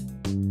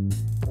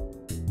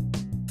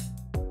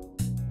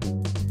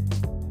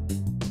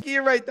 Mikey,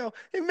 you're right though.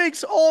 It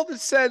makes all the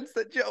sense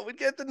that Joe would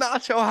get the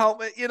nacho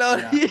helmet. You know,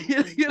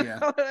 Yeah. you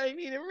know what I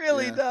mean? It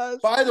really does.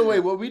 By the way,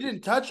 what we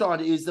didn't touch on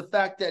is the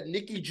fact that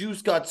Nicky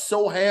Juice got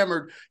so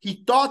hammered,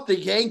 he thought the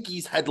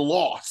Yankees had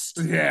lost.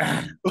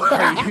 Yeah.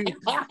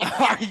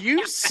 Are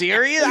you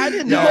serious? I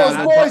didn't He know goes,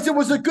 that. boys, it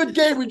was a good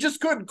game. We just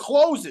couldn't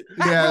close it.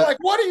 Yeah. We're like,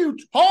 what are you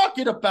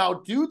talking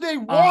about, dude? They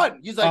won.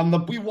 He's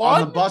like, we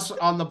won?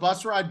 On the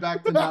bus ride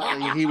back to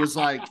Nutley, he was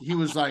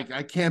like,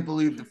 I can't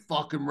believe the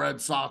fucking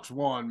Red Sox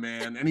won,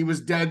 man. And he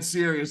was dead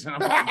serious. And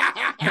I'm like,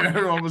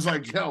 everyone was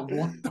like, yo,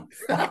 what the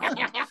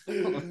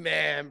fuck?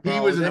 Man, bro, He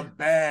was in a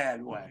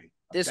bad way.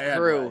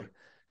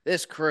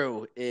 This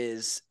crew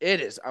is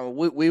I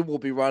mean, we will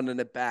be running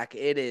it back.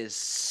 It is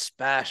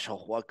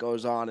special what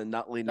goes on in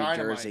Nutley, New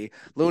Jersey.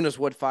 Luna's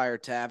Woodfire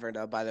Tavern,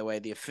 by the way,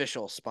 the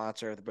official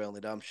sponsor of the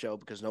Brilliantly Dumb Show,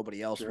 because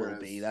nobody else will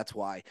be. That's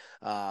why.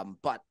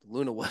 But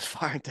Luna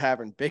Woodfire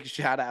Tavern, big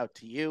shout out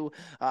to you.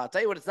 I'll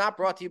tell you what it's not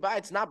brought to you by.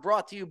 It's not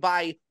brought to you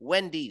by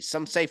Wendy's.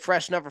 Some say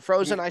fresh, never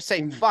frozen. I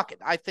say fuck it.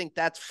 I think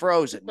that's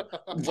frozen.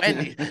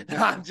 Wendy's. No,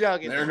 I'm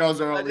joking. There goes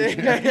our only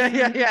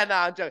yeah, no,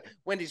 I'm joking.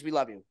 Wendy's, we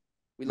love you.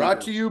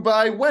 Brought to you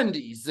by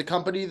Wendy's, the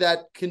company that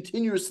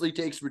continuously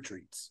takes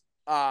retreats.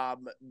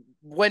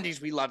 Wendy's,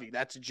 we love you.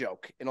 That's a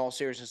joke. In all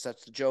seriousness,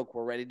 that's the joke.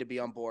 We're ready to be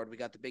on board. We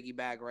got the biggie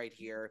bag right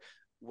here.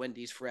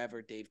 Wendy's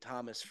forever. Dave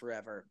Thomas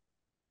forever.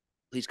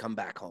 Please come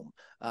back home.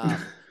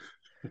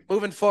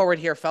 Moving forward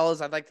here, fellas,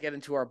 I'd like to get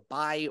into our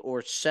buy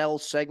or sell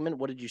segment.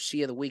 What did you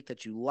see of the week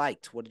that you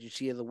liked? What did you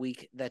see of the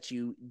week that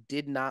you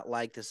did not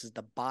like? This is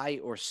the buy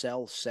or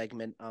sell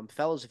segment.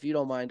 Fellas, if you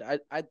don't mind,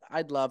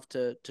 I'd love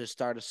to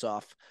start us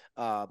off.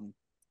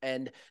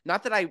 And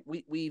not that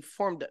we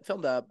filmed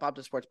a Bob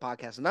the Sports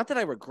podcast, and not that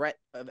I regret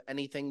of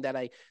anything that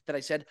I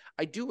said.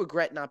 I do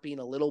regret not being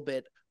a little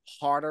bit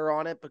harder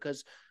on it,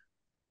 because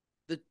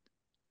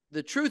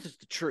the truth is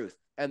the truth.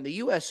 And the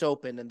U.S.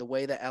 Open and the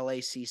way that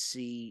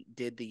LACC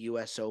did the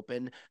U.S.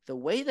 Open, the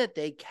way that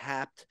they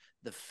capped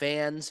the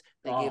fans,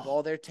 they gave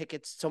all their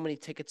tickets, so many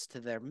tickets to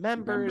their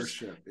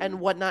members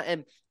and whatnot.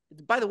 And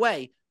by the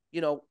way,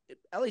 you know,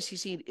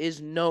 LACC is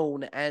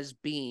known as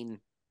being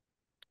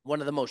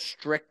one of the most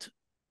strict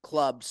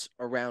clubs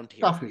around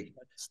here. Stuffy.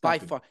 By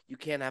far, you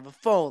can't have a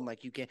phone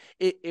like you can.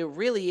 It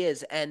really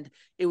is. And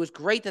it was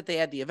great that they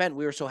had the event.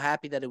 We were so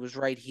happy that it was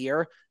right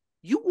here.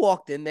 You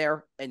walked in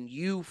there and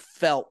you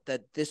felt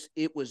that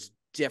it was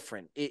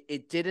different.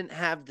 It didn't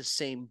have the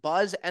same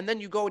buzz. And then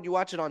you go and you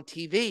watch it on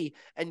TV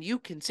and you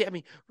can see, I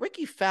mean,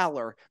 Ricky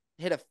Fowler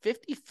hit a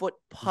 50-foot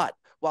putt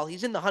while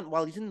he's in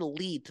the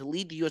lead to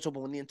lead the U.S.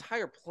 Open when the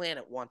entire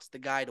planet wants the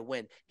guy to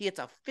win. He hits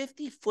a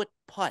 50-foot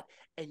putt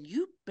and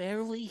you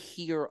barely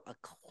hear a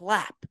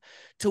clap,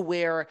 to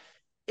where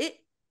it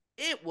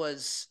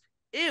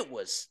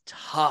was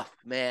tough,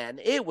 man.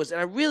 It was,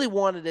 and I really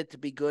wanted it to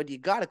be good. You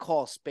got to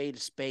call a spade.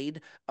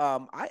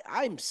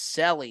 I'm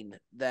selling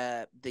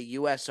the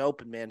U.S.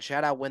 Open, man.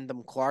 Shout out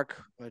Wyndham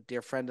Clark, a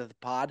dear friend of the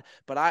pod.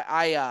 But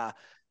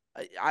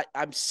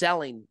I'm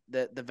selling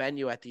the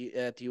venue at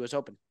the U.S.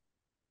 Open.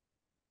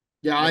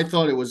 Yeah, I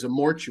thought it was a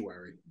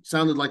mortuary.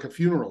 Sounded like a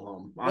funeral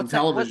home on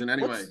television.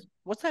 Anyway,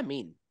 what's that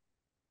mean?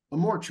 A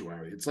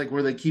mortuary. It's like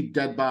where they keep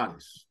dead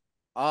bodies.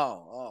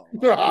 Oh.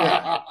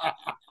 Yeah.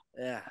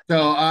 Yeah.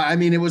 So I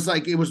mean, it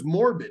was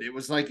morbid. It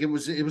was like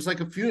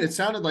a funeral. It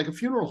sounded like a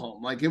funeral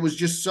home. Like, it was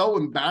just so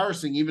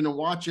embarrassing even to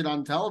watch it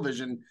on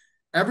television.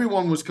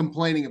 Everyone was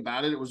complaining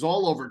about it. It was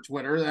all over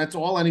Twitter. That's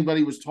all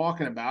anybody was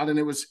talking about, and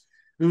it was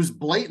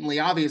blatantly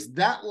obvious.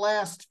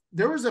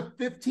 There was a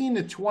 15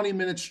 to 20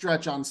 minute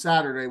stretch on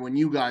Saturday when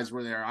you guys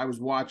were there. I was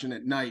watching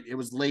at night. It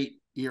was late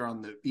here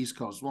on the East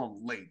Coast. Well,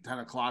 late, 10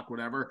 o'clock,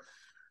 whatever,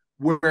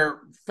 where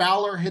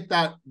Fowler hit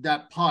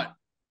that putt.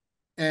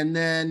 And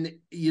then,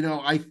 you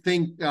know, I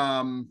think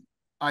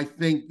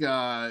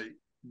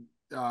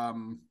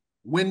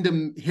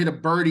Wyndham hit a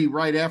birdie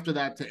right after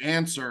that to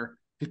answer,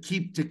 to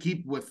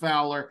keep with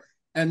Fowler.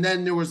 And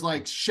then there was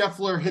like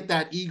Scheffler hit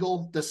that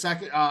eagle, the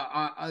second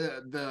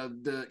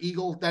the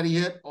eagle that he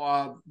hit,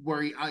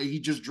 where he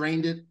just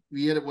drained it.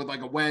 He hit it with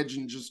like a wedge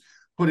and just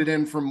put it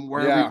in from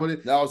wherever he put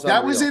it.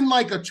 That was in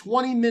like a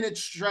 20-minute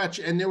stretch,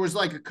 and there was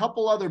like a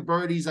couple other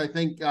birdies. I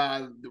think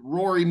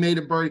Rory made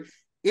a birdie.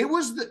 It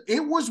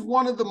was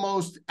one of the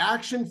most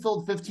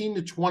action-filled 15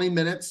 to 20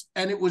 minutes.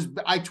 And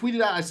I tweeted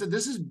out, I said,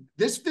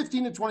 this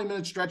 15 to 20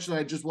 minute stretch that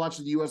I just watched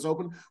at the US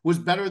Open was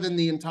better than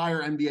the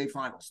entire NBA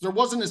Finals. There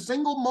wasn't a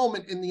single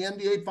moment in the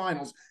NBA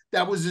Finals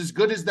that was as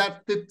good as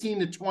that 15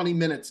 to 20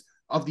 minutes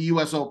of the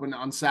US Open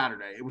on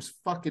Saturday. It was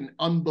fucking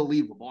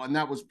unbelievable. And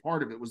that was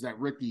part of it, was that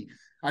Ricky,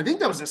 I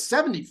think that was a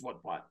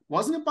 70-foot putt,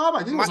 wasn't it, Bob? I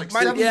think it was like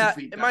 70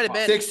 feet. It might have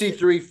been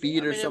 63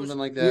 feet or something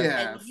like that.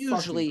 Yeah, and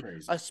usually,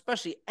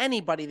 especially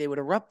anybody they would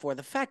erupt for,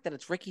 the fact that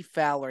it's Ricky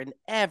Fowler and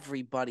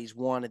everybody's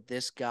wanted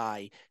this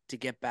guy to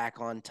get back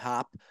on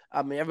top.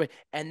 I mean, everybody,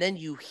 and then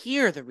you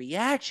hear the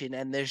reaction,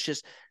 and there's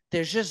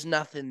just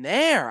nothing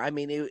there. I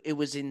mean, it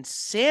was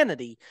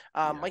insanity.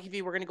 Mikey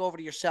V, we're going to go over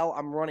to your cell.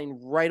 I'm running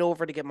right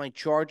over to get my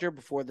charger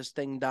before this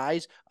thing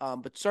dies.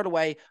 But start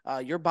away,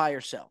 your buy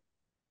or sell.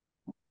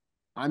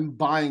 I'm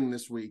buying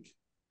this week.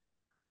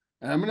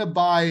 And I'm going to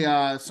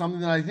buy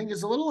something that I think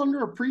is a little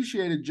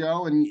underappreciated,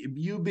 Joe. And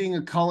you being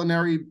a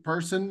culinary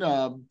person,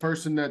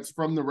 person that's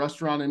from the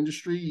restaurant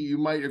industry, you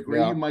might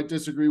agree, you might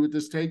disagree with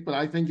this take, but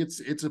I think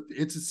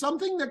it's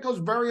something that goes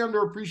very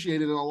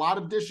underappreciated in a lot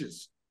of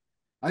dishes.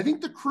 I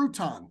think the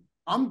crouton.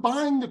 I'm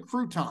buying the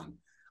crouton.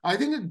 I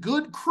think a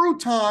good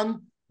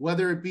crouton,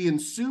 whether it be in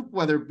soup,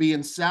 whether it be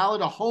in salad,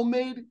 a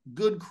homemade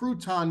good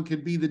crouton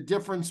could be the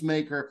difference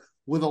maker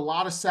with a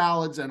lot of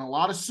salads and a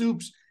lot of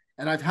soups.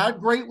 And I've had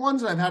great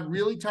ones and I've had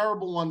really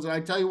terrible ones. And I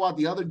tell you what,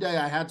 the other day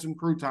I had some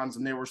croutons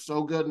and they were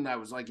so good. And I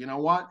was like, you know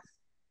what?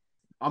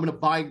 I'm going to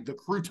buy the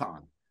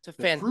crouton. The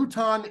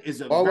crouton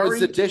is what was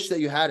the dish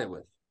that you had it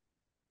with?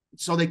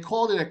 So they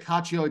called it a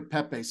cacio e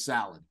pepe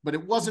salad, but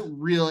it wasn't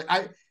really.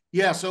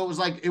 So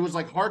it was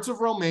like hearts of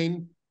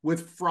romaine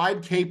with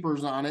fried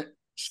capers on it,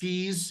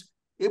 cheese.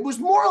 It was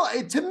more,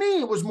 to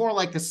me, it was more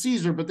like a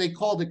Caesar, but they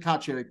called it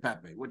cacio e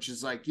pepe, which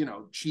is like,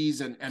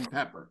 cheese and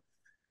pepper.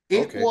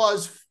 It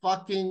was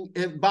fucking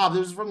Bob.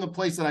 This is from the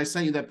place that I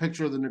sent you that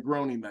picture of the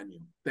Negroni menu.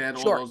 They had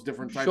all those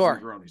different types of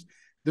Negronis.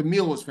 The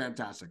meal was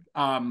fantastic.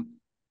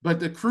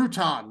 But the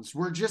croutons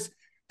were just,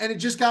 and it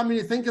just got me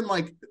to thinking,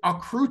 like, a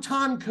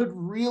crouton could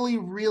really,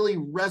 really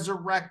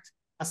resurrect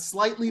a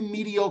slightly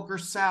mediocre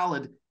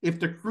salad if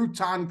the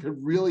crouton could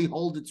really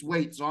hold its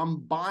weight. So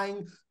I'm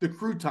buying the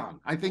crouton.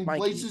 I think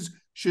places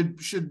should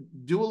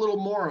do a little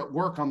more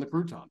work on the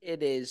crouton.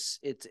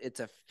 It's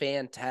a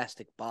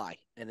fantastic buy,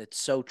 and it's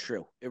so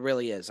true. It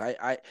really is.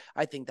 I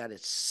think that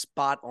is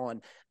spot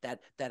on, that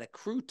a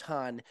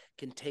crouton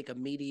can take a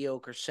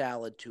mediocre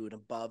salad to an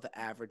above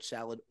average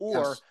salad,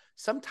 or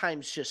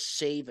sometimes just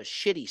save a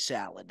shitty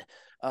salad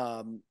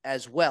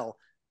as well.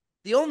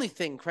 The only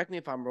thing, correct me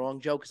if I'm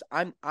wrong, Joe, because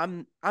I'm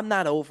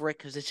not over it,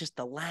 because it's just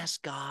the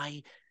last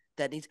guy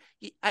that needs.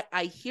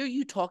 I hear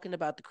you talking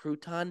about the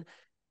crouton.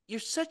 You're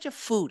such a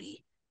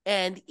foodie.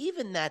 And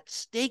even that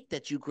steak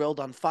that you grilled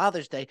on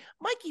Father's Day,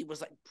 Mikey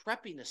was like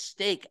prepping a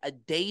steak a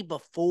day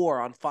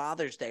before on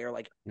Father's Day, or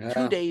like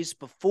 2 days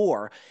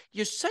before.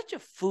 You're such a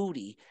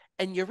foodie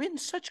and you're in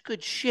such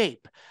good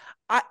shape.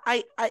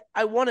 I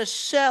want to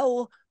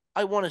sell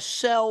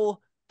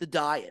the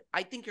diet.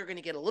 I think you're going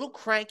to get a little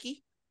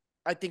cranky.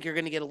 And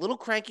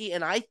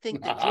I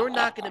think that you're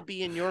not going to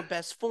be in your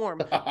best form,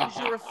 because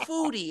you're a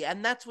foodie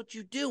and that's what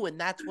you do and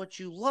that's what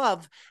you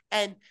love,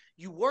 and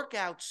you work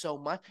out so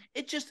much.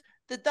 It just,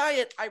 the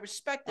diet, I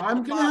respect it.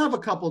 I'm going to have a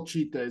couple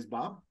cheat days,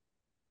 Bob.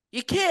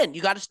 You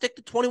got to stick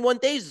to 21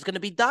 days. It's going to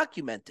be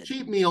documented.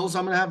 Cheat meals,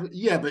 I'm going to have,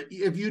 but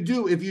if you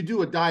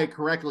do a diet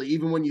correctly,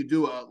 even when you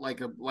do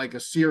a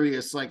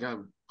serious, like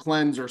a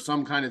cleanse or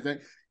some kind of thing,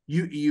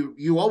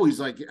 you always,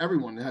 like,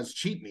 everyone has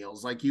cheat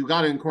meals. Like, you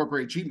got to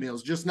incorporate cheat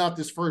meals, just not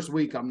this first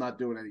week. I'm not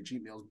doing any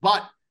cheat meals,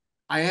 but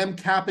I am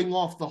capping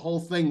off the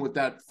whole thing with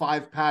that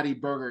 5-patty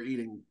burger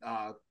eating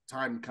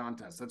time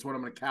contest. That's what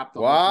I'm going to cap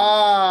the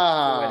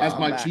whole thing as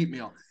my cheat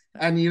meal.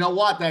 And you know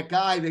what? That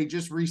guy, they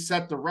just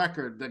reset the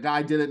record. The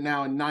guy did it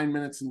now in 9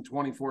 minutes and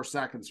 24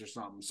 seconds or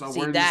something. So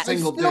we're in the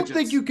single digits. I don't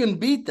think you can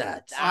beat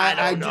that. I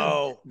don't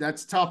know.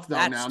 That's tough,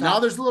 though. Now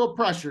there's a little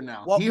pressure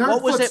now. He heard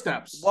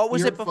footsteps. What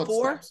was it before?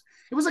 Footsteps.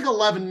 It was like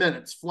 11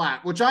 minutes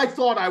flat, which I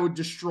thought I would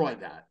destroy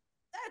that.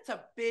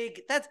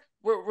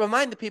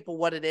 Remind the people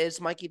what it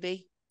is, Mikey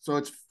V. So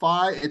it's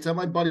 5. It's at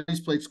my buddy's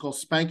place. It's called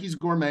Spanky's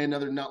Gourmet,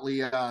 another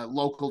Nutley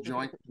local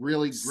joint.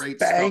 Really great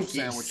stuffed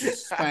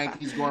sandwiches.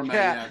 Spanky's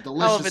Gourmet,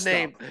 delicious hell of a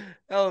name.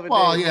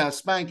 Stuff. Yeah,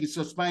 Spanky.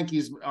 So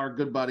Spanky's our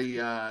good buddy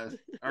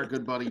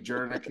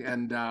Jernick,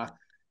 and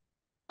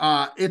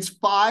it's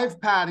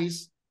 5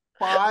 patties,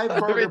 5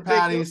 burger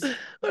patties,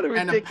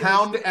 and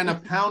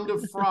a pound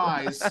of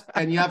fries,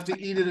 and you have to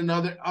eat it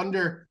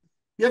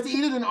You have to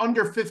eat it in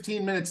under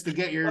 15 minutes to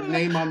get your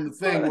name on the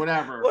thing,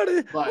 whatever. What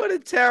a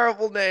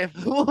terrible name.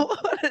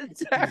 What a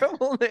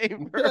terrible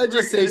name. Can I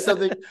just say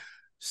something?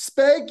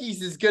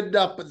 Spanky's is good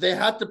enough, but they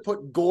have to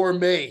put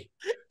gourmet.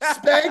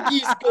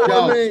 Spanky's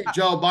gourmet.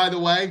 Joe, by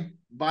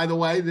the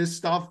way, this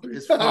stuff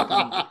is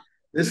fucking...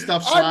 This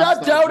stuff slaps. I'm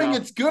not doubting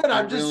it's good.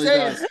 I'm just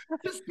saying,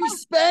 just be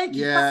Spanky.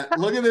 Yeah,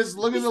 look at this.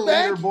 Look at the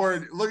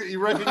leaderboard.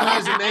 You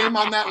recognize a name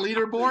on that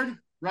leaderboard?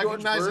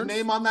 Recognize a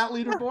name on that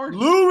leaderboard?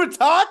 Lou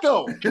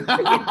Ritaco.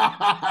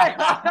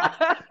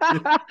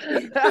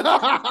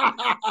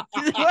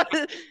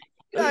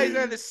 Guys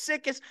are the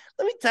sickest.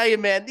 Let me tell you,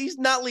 man, these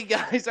Nutley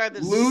guys are the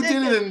Lou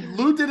sickest.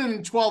 Lou did it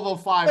in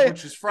 12:05,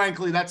 which is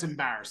frankly, that's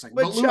embarrassing.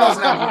 But Lou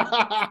doesn't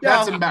have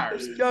that's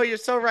embarrassing. Joe, you're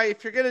so right.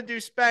 If you're gonna do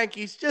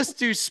Spankies, just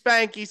do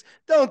Spankies.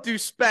 Don't do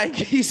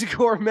Spankies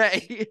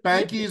Gourmet.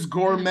 Spankies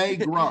Gourmet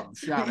Grub.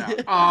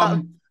 Shout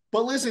out.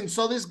 But listen,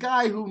 so this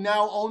guy who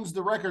now owns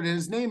the record, and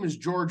his name is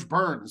George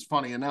Burns,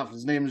 funny enough,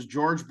 his name is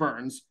George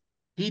Burns.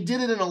 He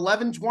did it in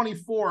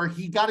 11:24.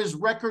 He got his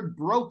record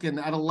broken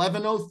at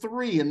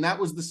 11:03, and that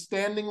was the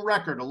standing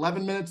record,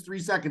 11 minutes, 3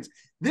 seconds.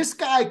 This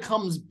guy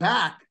comes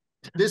back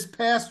this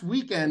past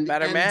weekend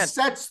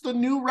sets the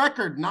new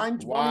record,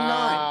 9:29.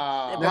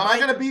 Wow. Now, I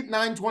got to beat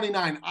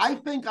 9:29. I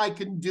think I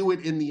can do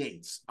it in the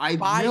 8s. I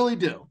really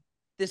do.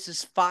 This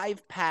is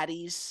 5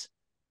 patties.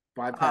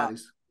 5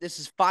 patties. This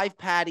is 5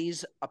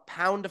 patties, a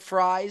pound of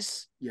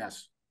fries,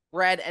 Yes.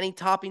 bread, any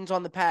toppings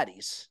on the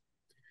patties.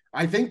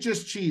 I think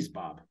just cheese,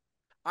 Bob.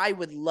 I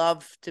would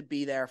love to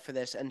be there for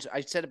this. And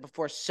I said it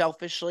before,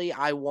 selfishly,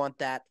 I want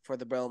that for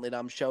the Brilliantly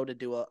Dumb show to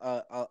do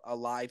a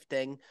live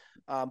thing.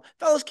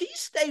 Fellas, can you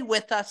stay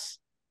with us?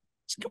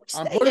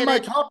 I'm putting my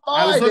top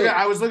I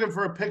five. was looking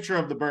for a picture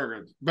of the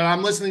burger, but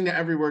I'm listening to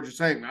every word you're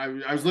saying.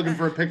 I was looking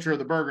for a picture of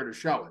the burger to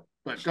show it.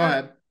 But go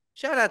ahead.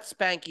 Shout out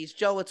Spankies.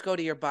 Joe, let's go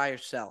to your buy or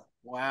sell.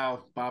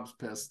 Wow, Bob's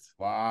pissed.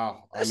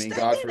 Wow. I mean, Stay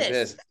God in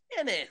forbid. Stay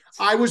in it.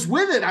 I was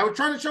with it. I was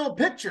trying to show a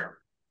picture.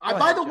 Go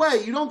By ahead, the Joe.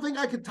 way, you don't think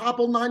I could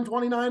topple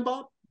 929,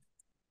 Bob?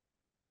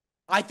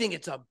 I think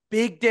it's a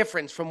big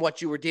difference from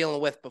what you were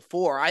dealing with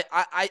before.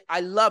 I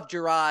loved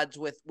your odds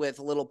with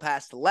a little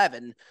past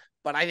 11,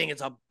 but I think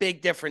it's a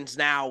big difference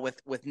now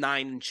with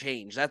 9 and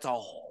change. That's a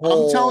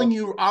whole.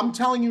 I'm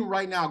telling you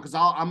right now, because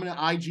I'm going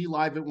to IG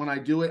live it when I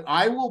do it.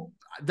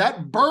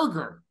 That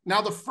burger.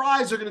 Now the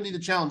fries are going to be the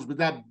challenge, but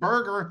that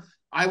burger,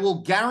 I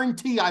will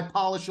guarantee I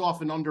polish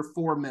off in under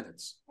 4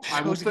 minutes.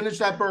 I will finish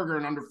that burger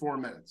in under 4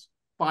 minutes.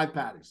 5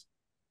 patties.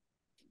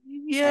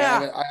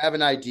 Yeah. I have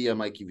an idea,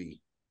 Mikey V.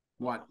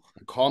 What?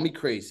 Call me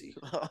crazy.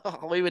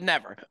 We would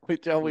never.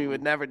 We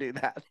would never do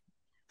that.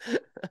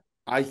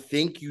 I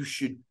think you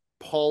should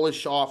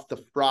polish off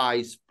the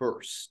fries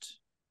first.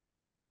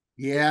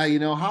 Yeah,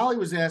 Holly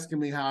was asking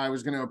me how I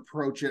was going to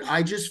approach it.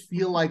 I just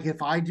feel like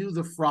if I do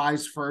the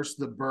fries first,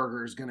 the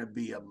burger is going to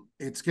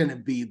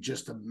be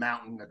just a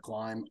mountain to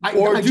climb.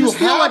 I just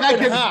feel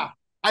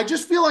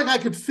like I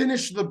could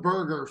finish the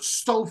burger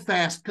so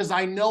fast because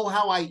I know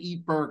how I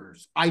eat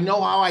burgers. I know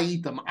how I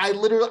eat them. I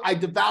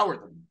devour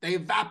them. They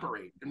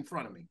evaporate in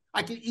front of me.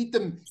 I can eat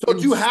them. So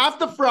do half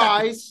the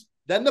fries,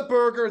 then the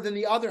burger, then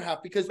the other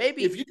half. Because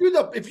maybe if you do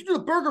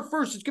the burger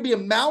first, it's gonna be a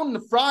mountain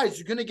of fries.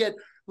 You're gonna get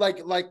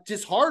like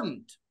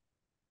disheartened.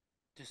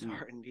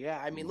 Disheartened,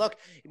 yeah. I mean, look,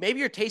 maybe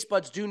your taste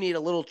buds do need a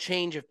little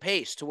change of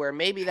pace to where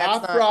maybe that's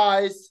half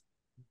fries,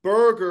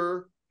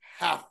 burger,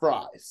 half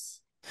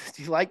fries.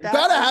 Do you like that? You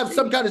gotta have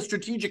some kind of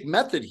strategic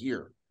method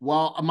here.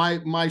 Well,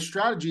 my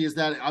strategy is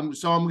that I'm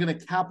going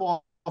to cap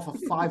off a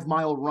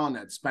 5-mile run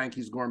at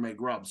Spanky's Gourmet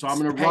Grub. So I'm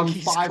going to run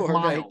 5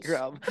 miles.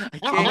 I'm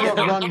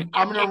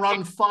going to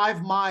run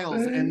 5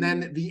 miles, and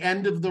then at the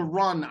end of the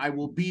run, I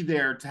will be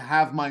there to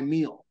have my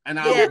meal, and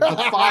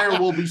the fire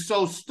will be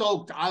so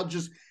stoked. I'll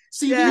just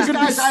see these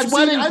guys.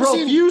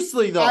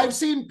 I've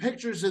seen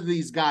pictures of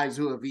these guys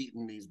who have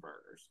eaten these burgers.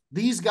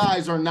 These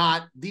guys are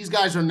not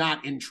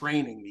in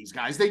training. These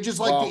guys, they just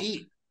like to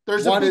eat.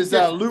 There's one is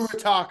difference. Lou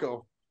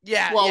Taco.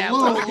 Yeah. Well, yeah,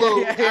 Lou.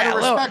 Out of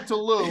respect to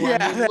Lou. Yeah,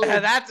 I mean, Lou.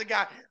 that's a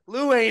guy.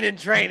 Lou ain't in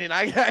training.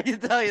 I can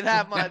tell you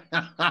that much.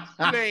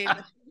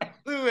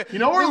 Lou, you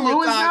know where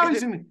Lou is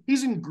now?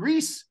 He's in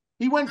Greece.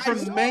 He went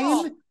from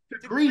Maine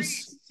to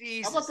Greece.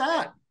 Jesus. How about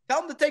that?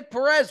 Tell him to take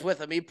Perez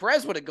with him.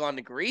 Perez would have gone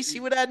to Greece. He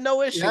would have had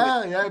no issue.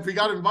 Yeah. If he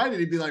got invited,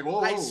 he'd be like,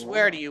 "Whoa!" I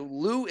swear to you,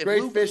 Lou.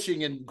 Great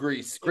fishing in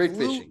Greece. Great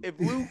fishing. If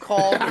Lou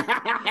called,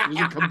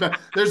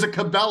 there's a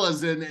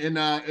Cabela's in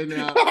Mykonos.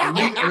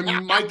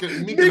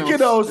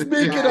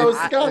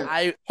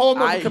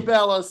 Home of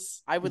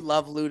Cabela's. I would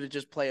love Lou to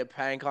just play a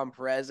prank on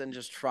Perez and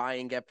just try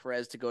and get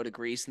Perez to go to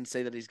Greece and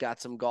say that he's got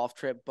some golf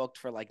trip booked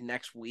for like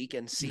next week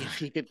and see if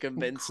he could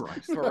convince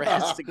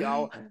Perez to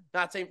go.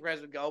 Not saying Perez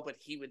would go, but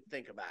he would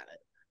think about it.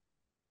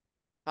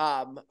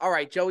 All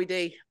right, Joey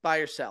D, buy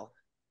or sell?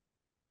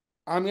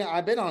 I mean,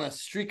 I've been on a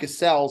streak of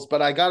sells,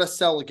 but I got to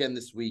sell again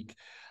this week.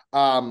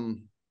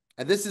 And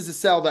this is a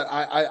sell that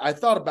I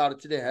thought about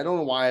it today. I don't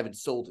know why I haven't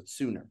sold it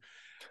sooner.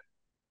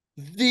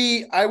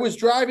 I was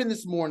driving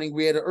this morning.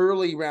 We had an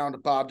early round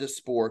of Bob to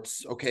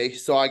Sports. Okay,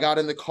 so I got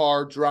in the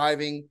car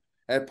driving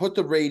and I put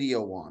the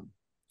radio on.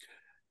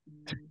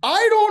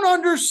 I don't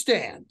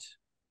understand,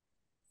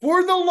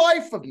 for the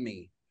life of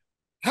me,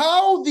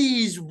 how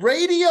these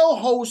radio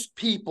host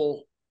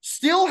people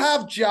still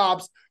have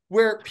jobs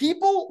where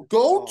people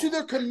go to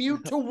their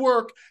commute to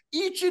work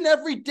each and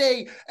every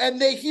day and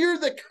they hear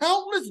the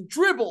countless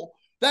dribble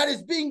that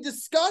is being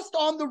discussed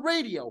on the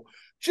radio.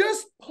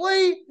 Just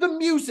play the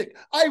music.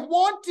 I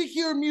want to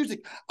hear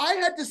music. I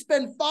had to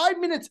spend 5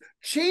 minutes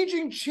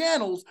changing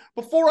channels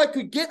before I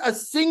could get a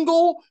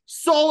single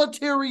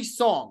solitary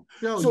song.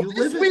 No, so you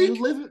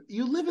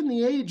live in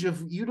the age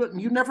of you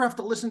never have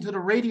to listen to the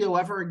radio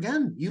ever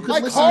again.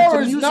 My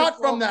car is not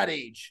from that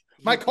age.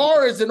 My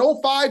car is an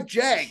 05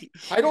 Jag.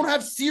 I don't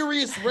have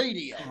Sirius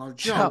radio. Oh,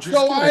 Joe,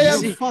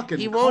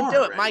 he won't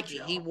do it, Mikey.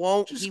 He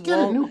won't. Get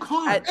a new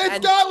car. It's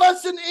got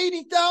less than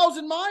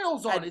 80,000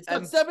 miles on it. It's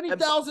got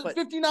 70,000,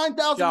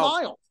 59,000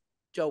 miles.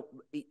 Joe,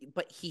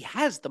 but he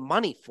has the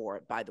money for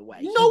it, by the way.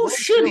 No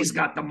shit, he's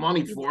got the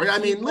money for it. I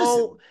mean,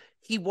 listen.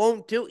 He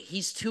won't do it.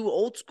 He's too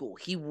old school.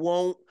 He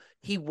won't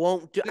He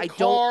won't do. The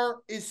car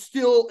is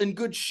still in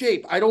good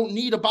shape. I don't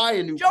need to buy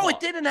a new Joe, car. it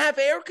didn't have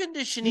air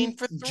conditioning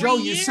for 3 Joe,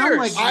 you years. sound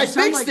like I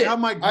fixed it. how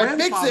my I fixed the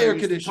grandfather air used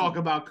to conditioning. talk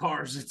about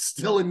cars. It's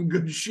still in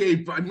good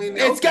shape. I mean,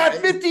 It's got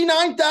okay.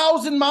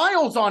 59,000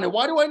 miles on it.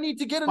 Why do I need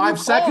to get a new car? 5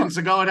 seconds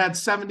ago, it had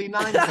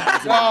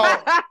 79,000.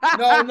 No.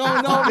 You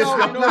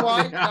know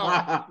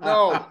why?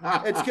 No.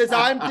 It's because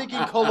I'm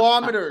thinking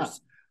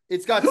kilometers.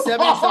 It's got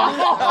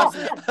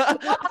 70,000.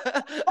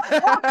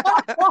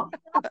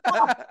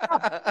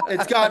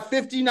 It's got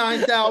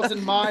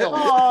 59,000 miles.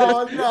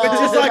 Oh, no.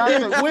 Which is like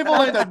the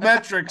equivalent. The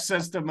metric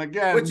system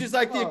again. Which is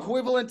like the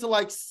equivalent to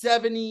like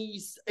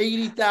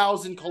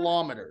 80,000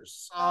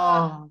 kilometers.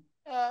 Oh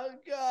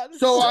God.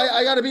 So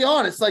I got to be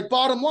honest. Like,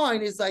 bottom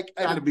line is like,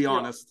 Gotta be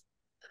honest.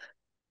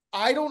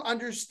 I don't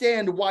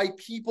understand why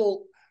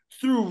people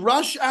through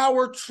rush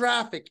hour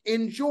traffic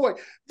enjoy.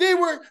 They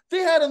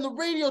had on the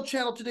radio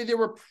channel today, they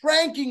were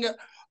pranking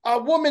a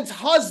woman's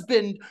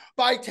husband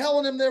by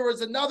telling him there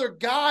was another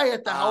guy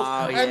at the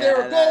house and they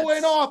were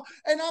going off.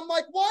 And I'm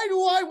like, why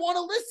do I want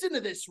to listen to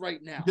this right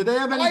now? Do they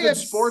have any good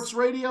sports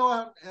radio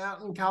out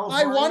in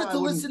California? I wanted to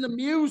listen to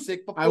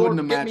music before I wouldn't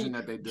imagine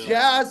that they do.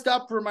 Jazzed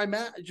up for my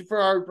for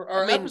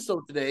our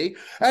episode today.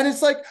 And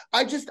it's like,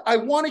 I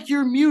want to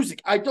hear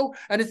music. I don't,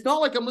 and it's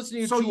not like I'm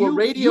listening to a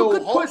radio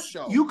host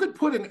show. You could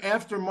put an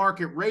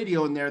aftermarket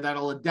radio in there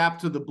that'll adapt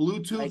to the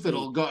Bluetooth.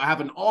 It'll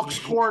have an aux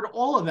cord,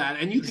 all of that,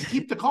 and you can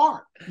keep the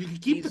car. You can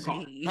keep the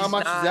car. How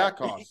much does that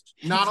cost?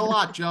 Not a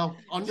lot, Joe.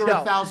 Under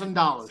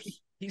 $1,000.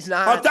 He's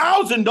not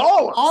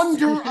 $1,000.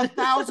 Under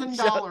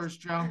 $1,000,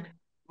 Joe.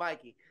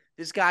 Mikey,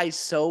 this guy's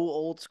so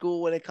old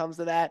school when it comes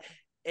to that.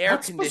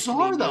 That's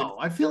bizarre, though.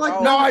 I feel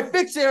like no, I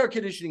fix air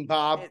conditioning,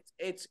 Bob.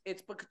 It's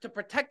to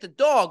protect the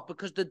dog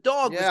because the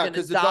dog was going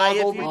to die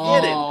if you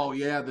did it. Oh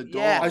yeah, the dog.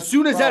 Yeah. As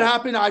soon as that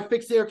happened, I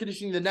fixed air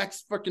conditioning the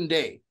next freaking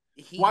day.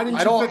 Why didn't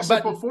you fix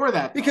it before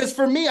that? Because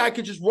for me, I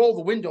could just roll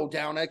the window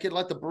down. I could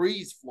let the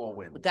breeze flow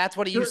in. But that's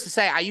what he used to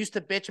say. I used to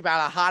bitch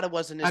about how hot it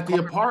was in his the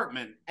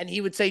apartment. And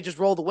he would say, just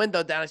roll the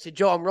window down. I said,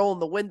 Joe, I'm rolling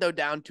the window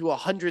down to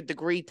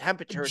 100-degree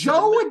temperature.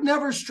 Joe would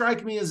never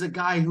strike me as a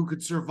guy who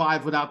could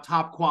survive without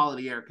top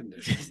quality air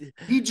conditioning.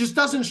 He just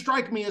doesn't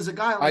strike me as a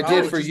guy like I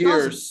did for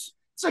years.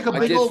 It's like a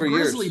big old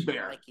grizzly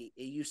bear. Like it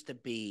used to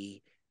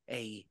be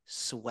a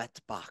sweat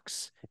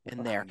box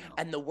in there.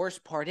 And the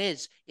worst part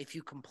is, if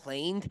you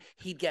complained,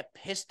 he'd get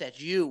pissed at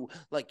you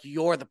like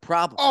you're the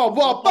problem. Oh,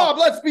 well, Bob,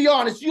 let's be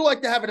honest. You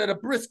like to have it at a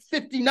brisk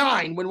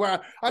 59 when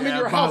I'm in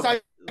your house.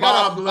 I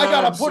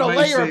gotta put a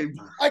layer.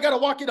 I gotta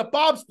walk into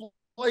Bob's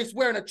place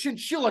wearing a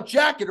chinchilla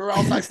jacket or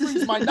else I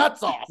freeze my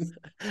nuts off.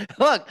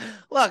 Look,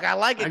 I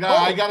like it.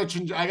 I got a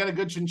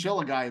good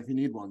chinchilla guy if you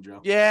need one,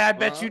 Joe. Yeah, I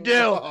bet you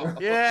do.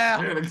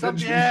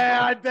 Yeah,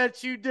 I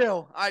bet you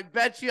do. I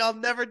bet you I'll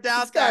never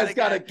doubt that. This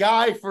guy's got a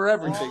guy for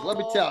everything. Let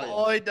me tell you.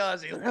 Oh, he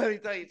does. Let me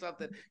tell you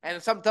something.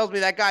 And something tells me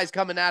that guy's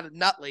coming out of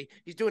Nutley.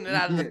 He's doing it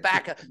out of the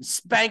back of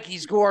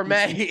Spanky's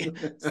Gourmet.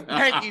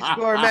 Spanky's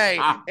Gourmet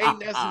ain't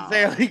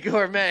necessarily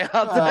gourmet.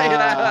 I'll tell you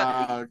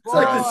that. It's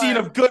like the scene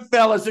of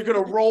Goodfellas. They're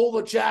gonna roll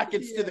the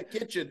jackets to the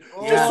kitchen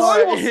just so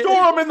I will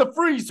store them in the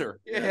freezer.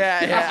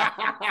 Yeah.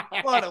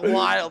 What a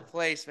wild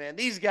place, man.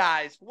 These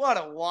guys, what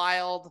a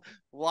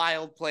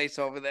wild place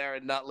over there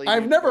in Nutley.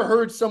 I've never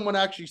heard someone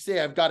actually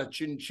say I've got a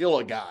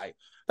chinchilla guy.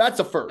 That's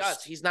a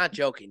first. He's not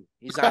joking.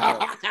 He's not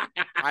joking.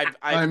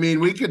 I mean,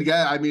 we could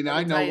get. I mean,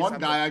 I know one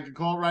guy I could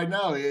call right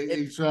now.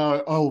 He's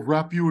I'll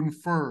wrap you in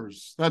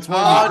furs. That's one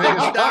of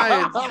his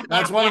biggest.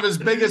 That's one of his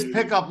biggest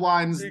pickup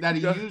lines that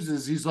he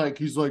uses. He's like,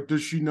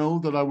 does she know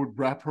that I would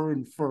wrap her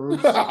in furs?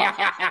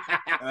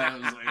 I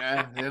was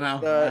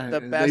like,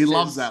 the best. He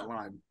loves that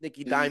line.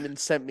 Nicky Diamond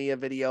sent me a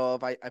video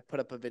of I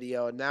put up a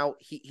video and now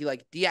he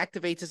like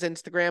deactivates his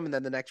Instagram and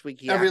then the next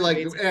week every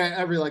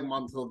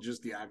month he'll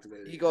just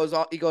deactivate it. He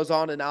goes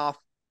on and off.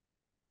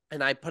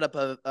 And I put up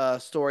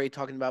a story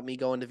talking about me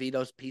going to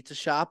Vito's pizza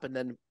shop, and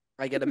then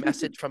I get a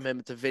message from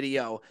him. It's a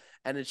video,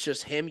 and it's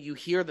just him. You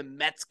hear the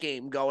Mets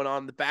game going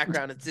on in the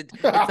background. It's a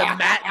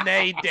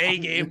matinee day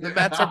game. The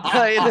Mets are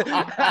playing.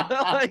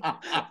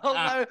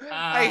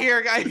 I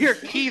hear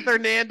Keith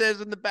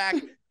Hernandez in the back,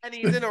 and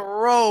he's in a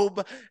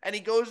robe, and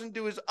he goes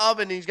into his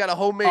oven. And he's got a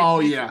homemade.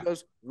 Pizza. He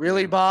goes,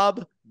 really,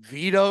 Bob?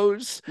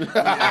 Vito's?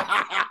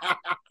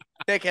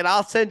 Nick, and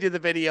I'll send you the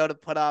video to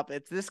put up.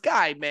 It's this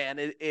guy, man.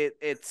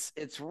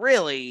 It's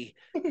really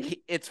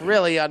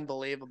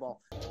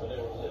unbelievable. When they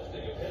were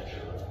lifting a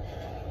pitcher,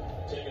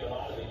 taking him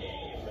out of the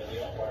game, and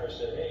the umpire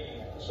said,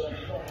 "Hey, son,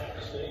 you don't have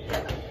to stay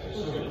here. This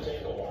is going to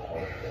take a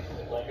while,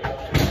 like about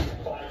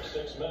 5 or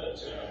 6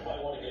 minutes. You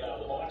might want to get out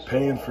of the box."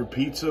 Paying for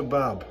pizza,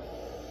 Bob?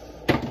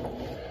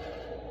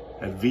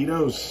 At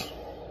Vito's?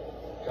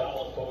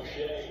 Colin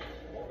Poche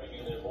warming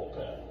in their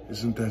bullpen.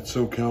 Isn't that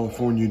so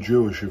California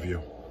Jewish of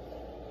you?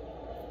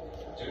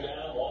 2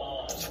 down, 1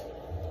 on.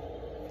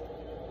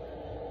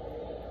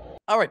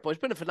 All right, boys,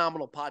 been a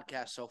phenomenal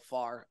podcast so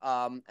far.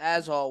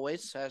 As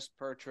always, as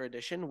per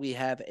tradition, we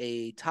have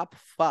a top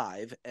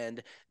 5,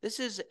 and this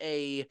is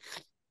a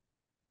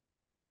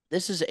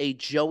This is a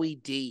Joey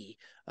D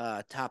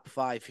top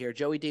 5 here.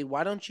 Joey D,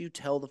 why don't you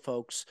tell the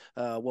folks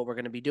what we're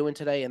going to be doing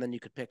today, and then you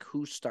could pick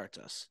who starts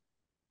us.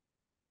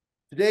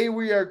 Today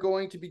we are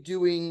going to be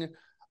doing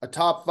a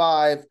top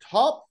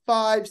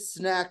five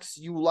snacks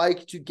you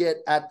like to get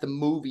at the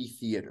movie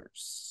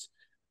theaters.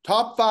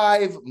 Top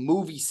 5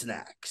 movie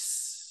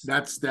snacks.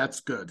 That's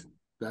good.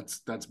 That's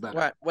better.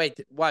 What? Wait,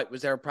 what?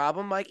 Was there a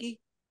problem, Mikey?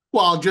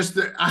 Well, just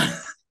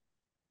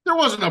there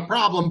wasn't a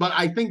problem, but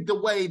I think the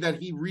way that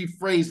he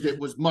rephrased it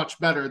was much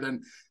better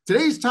than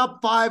today's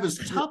top 5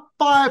 is top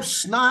 5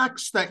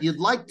 snacks that you'd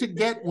like to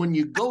get when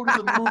you go to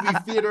the movie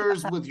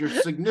theaters with your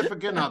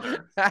significant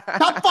other.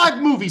 Top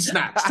 5 movie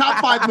snacks.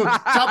 Top 5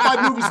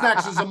 movie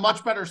snacks is a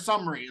much better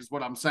summary, is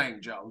what I'm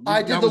saying, Joe.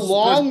 I did the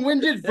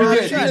long-winded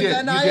version, and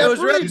then I it was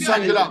really agreed.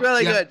 good. It was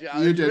really Yeah, good, Joe.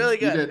 It was really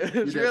good.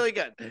 It was really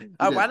good.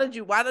 Why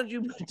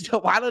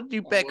don't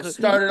you pick? We'll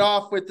start it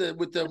off with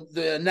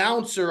the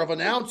announcer of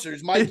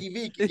announcers. Mikey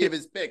V can give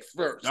his picks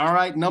first. All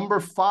right, number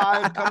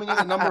 5. Coming in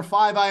at number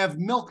 5, I have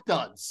Milk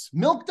Duds.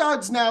 Milk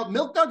Duds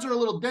are a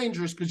little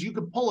dangerous because you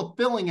could pull a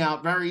filling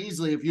out very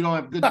easily if you don't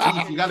have good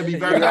teeth. You got to be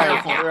very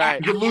careful.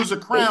 Right. You could lose a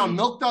crown.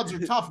 Milk Duds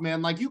are tough,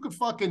 man. Like you could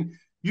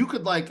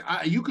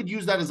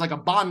use that as like a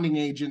bonding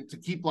agent to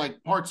keep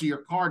like parts of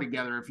your car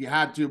together if you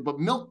had to. But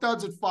Milk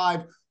Duds at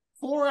 5.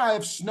 4, I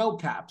have Snow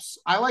Caps.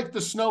 I like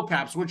the Snow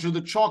Caps, which are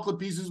the chocolate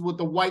pieces with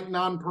the white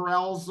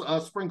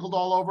nonpareils sprinkled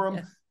all over them.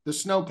 Yeah. The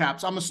Snow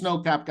Caps. I'm a Snow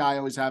Cap guy. I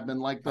always have been.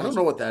 Like those. I don't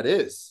know what that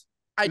is.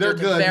 They're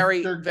good.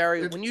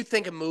 Very. When you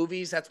think of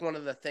movies, that's one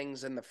of the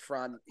things in the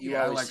front. You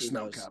always like see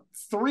Snow those. Cap.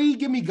 3,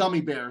 give me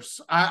gummy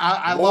bears.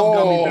 I love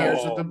gummy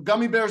bears. The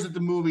gummy bears at the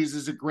movies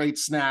is a great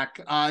snack.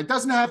 It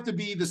doesn't have to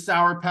be the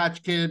Sour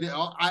Patch Kid.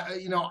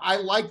 I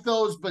like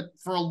those, but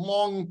for a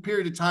long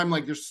period of time,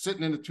 like you're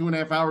sitting in a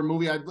 2.5-hour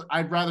movie,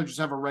 I'd rather just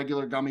have a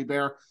regular gummy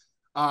bear.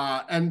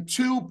 And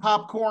 2,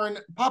 popcorn.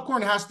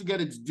 Popcorn has to get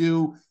its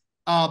due.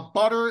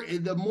 Butter,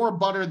 the more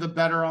butter, the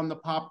better on the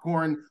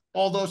popcorn.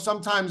 Although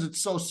sometimes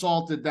it's so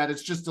salted that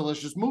it's just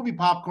delicious. Movie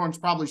popcorn's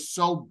probably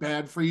so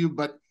bad for you,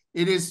 but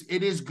it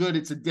is good.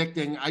 It's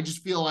addicting. I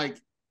just feel like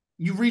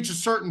you reach a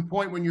certain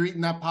point when you're eating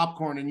that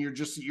popcorn and you're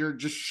just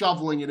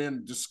shoveling it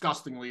in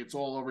disgustingly. It's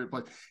all over your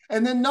place.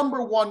 And then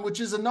number 1, which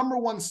is a number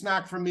 1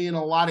 snack for me in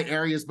a lot of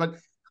areas, but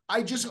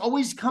I just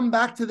always come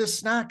back to this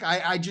snack.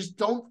 I just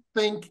don't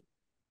think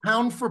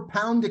pound for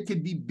pound it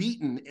could be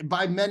beaten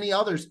by many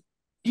others.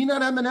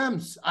 Peanut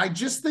M&Ms. I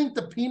just think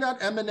the peanut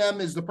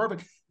M&M is the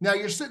perfect. Now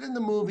you're sitting in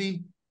the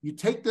movie, you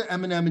take the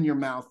M&M in your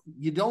mouth,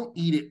 you don't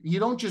eat it, you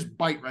don't just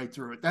bite right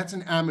through it. That's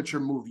an amateur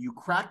move. You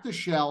crack the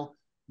shell,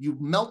 you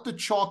melt the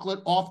chocolate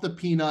off the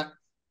peanut,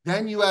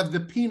 then you have the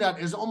peanut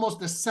as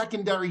almost a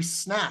secondary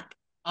snack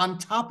on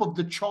top of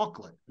the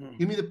chocolate.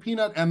 Give me the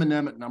peanut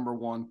M&M at number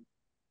 1.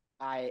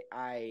 I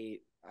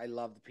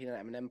love the peanut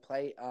M&M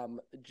play.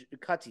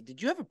 Cutsy, did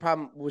you have a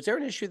problem? Was there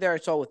an issue there I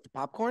saw with the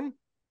popcorn?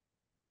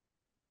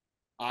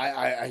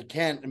 I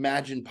can't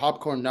imagine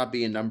popcorn not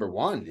being number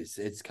 1.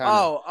 It's kind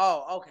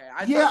of okay.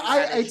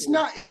 It's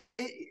not.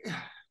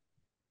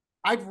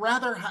 I'd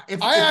rather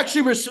if I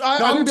actually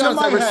gun to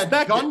my head.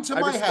 Gun to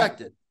my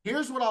head.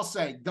 Here's what I'll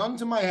say. Gun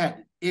to my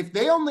head. If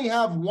they only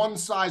have one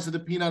size of the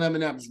peanut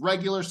M&Ms,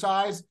 regular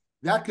size,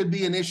 that could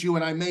be an issue,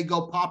 and I may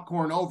go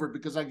popcorn over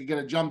because I could get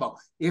a jumbo.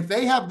 If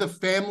they have the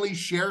family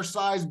share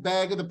size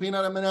bag of the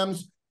peanut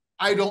M&Ms,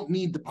 I don't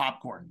need the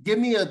popcorn. Give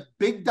me a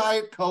big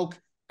Diet Coke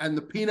and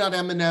the peanut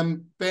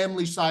M&M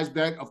family size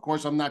bag. Of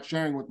course, I'm not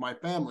sharing with my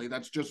family.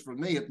 That's just for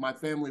me. If my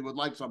family would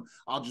like some,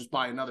 I'll just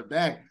buy another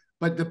bag.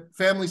 But the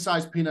family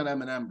size peanut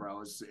M&M, bro,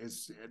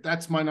 is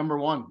that's my number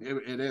 1.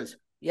 It is.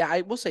 Yeah,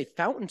 I will say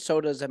fountain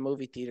sodas at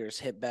movie theaters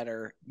hit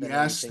better.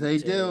 Yes, they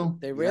do.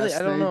 They really,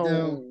 I don't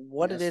know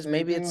what it is.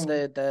 Maybe it's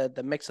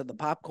the mix of the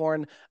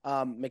popcorn.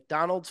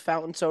 McDonald's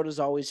fountain sodas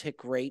always hit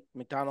great.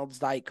 McDonald's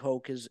Diet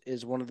Coke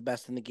is one of the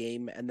best in the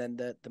game. And then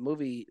the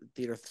movie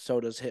theater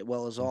sodas hit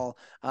well as all.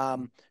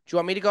 Do you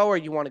want me to go or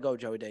you want to go,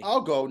 Joey D? I'll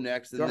go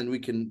next and then we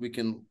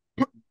can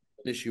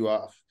finish you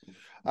off.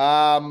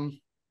 All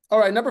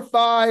right, number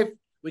 5.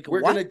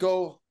 We're going to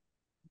go.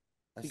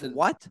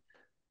 What?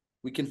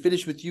 We can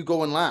finish with you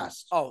going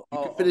last. You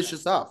can finish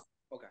us off.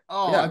 Okay.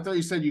 Oh, yeah. I thought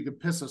you said you could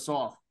piss us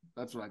off.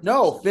 That's what I thought.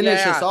 No, finish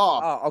us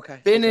off. Oh,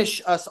 okay.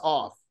 Finish us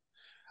off.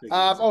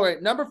 All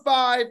right, number 5.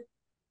 I don't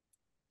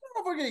know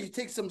if we're going to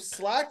take some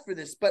slack for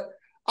this, but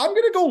I'm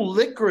going to go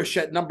licorice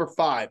at number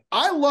 5.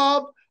 I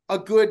love a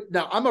good.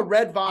 Now I'm a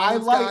red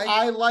vines guy.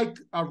 I like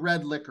a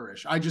red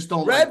licorice. I just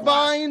don't red like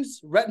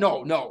vines.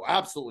 No,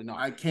 absolutely not.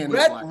 I can't.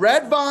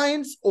 Red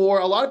vines, or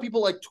a lot of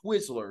people like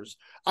Twizzlers.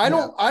 I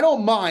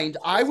don't mind.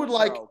 I would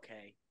like.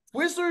 Okay.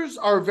 Twizzlers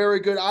are very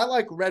good. I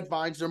like red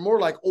vines. They're more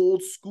like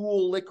old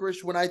school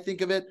licorice when I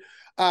think of it.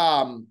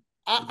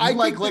 I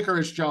like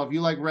licorice, Joe. If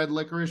you like red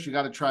licorice, you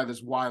got to try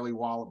this Wiley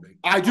Wallaby.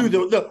 I do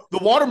the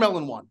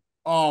watermelon one.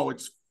 Oh,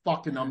 it's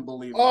fucking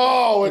unbelievable.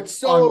 Oh, it's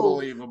so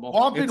unbelievable.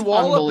 Pumping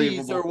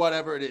wallabies or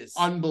whatever it is.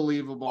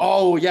 Unbelievable.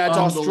 Oh yeah, it's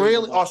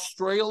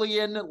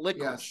Australian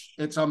licorice. Yes,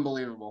 it's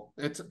unbelievable.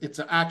 It's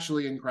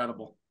actually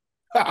incredible.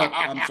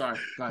 I'm sorry.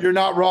 You're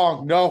not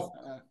wrong. No,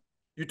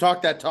 You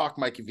talk that talk,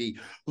 Mikey V.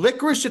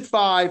 Licorice at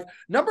 5.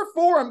 Number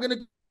 4, I'm going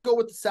to go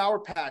with the Sour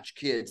Patch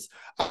Kids.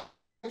 I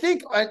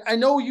think I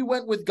know you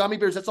went with gummy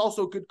bears. That's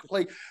also a good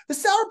play. The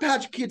Sour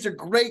Patch Kids are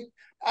great.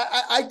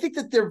 I think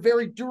that they're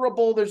very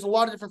durable. There's a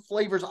lot of different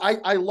flavors.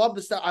 I love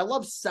I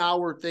love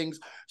sour things.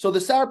 So the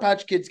Sour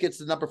Patch Kids gets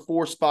the number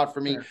 4 spot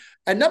for me. Sure.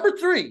 And number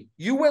 3,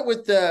 you went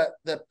with the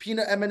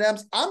peanut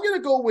M&Ms. I'm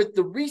gonna go with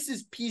the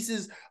Reese's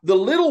Pieces, the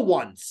little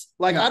ones.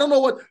 Like I don't know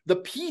what the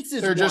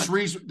pieces. They're just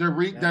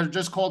they're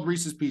just called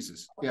Reese's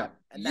Pieces. Yeah,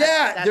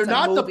 that's they're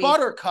not the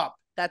Buttercup.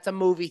 That's a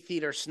movie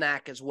theater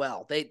snack as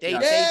well. They make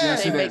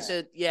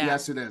it. Yeah,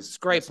 yes, it is. It's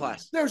great play.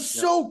 They're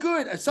so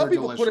good. And some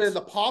people put it in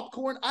the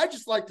popcorn. I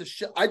just like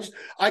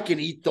I can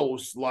eat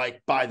those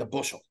like by the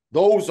bushel.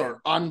 Those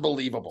are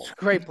unbelievable.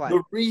 Great play.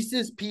 The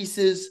Reese's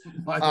Pieces,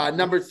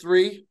 number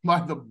 3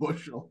 by the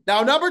bushel.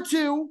 Now number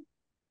 2,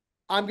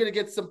 I'm gonna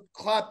get some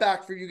clap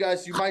back for you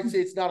guys. You might say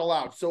it's not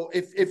allowed. So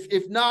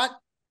if not,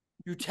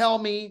 you tell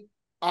me.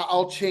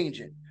 I'll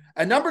change it.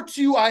 And number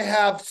 2, I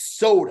have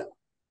soda.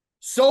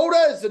 Soda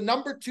is the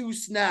number 2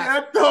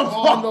 snack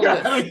on the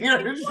list.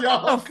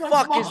 What the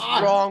fuck is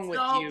wrong with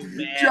you,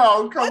 man?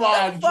 Joe, come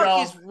on, Joe.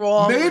 What is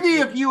wrong? Maybe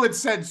if you had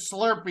said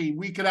Slurpee,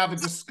 we could have a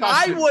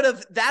discussion. I would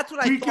have. That's what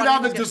I thought. We could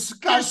have a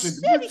discussion.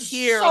 Sit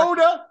here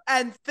soda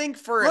and think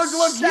for a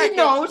look, second. He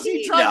knows.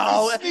 He tried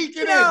to sneak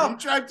it in. He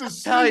tried to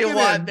sneak tell you it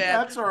what, in. man.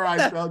 That's all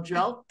right, though,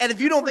 Joe. And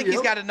if you don't think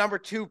he's got a number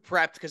 2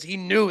 prepped because he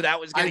knew that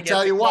was going to get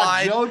tell you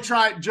declined.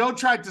 what, Joe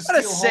tried to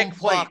steal home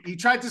plate. He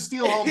tried to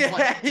steal home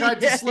plate. He tried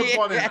to slip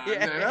one in.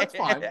 That's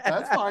fine.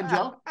 That's fine,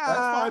 Joe. That's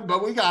fine.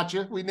 But we got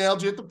you. We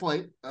nailed you at the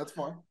plate. That's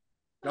fine.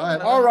 Go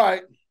ahead. All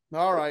right.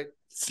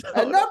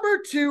 At number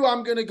 2,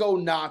 I'm gonna go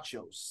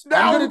nachos.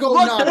 Now, I'm gonna go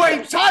nachos.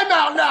 Wait, time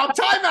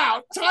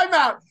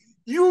out.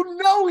 You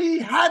know he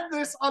had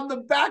this on the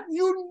back.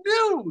 You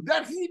knew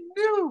that he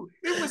knew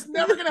it was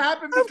never going to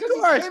happen because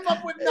he came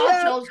up with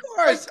nachos.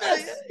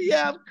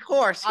 Of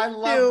course. I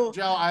love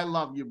Joe. I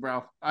love you,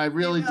 bro. I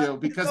really do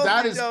because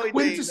that is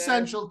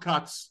quintessential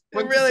cuts.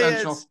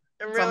 Quintessential.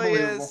 It really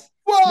is.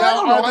 Well,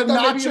 now, are the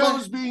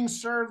nachos being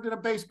served in a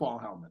baseball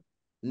helmet?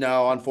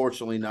 No,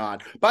 unfortunately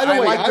not. By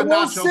the way, I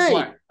will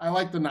say I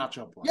like the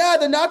nacho play. Yeah,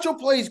 the nacho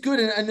play is good,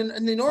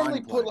 and they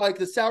normally put like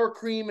the sour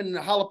cream and the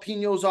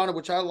jalapenos on it,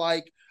 which I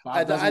like.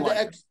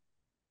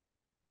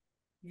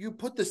 You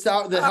put the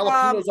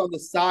jalapenos on the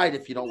side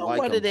if you don't like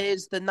what them. It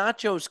is. The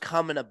nachos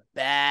come in a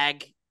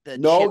bag. They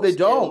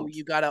don't.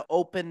 You got to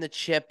open the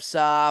chips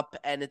up,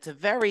 and it's a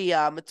very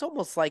it's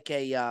almost like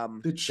a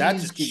that's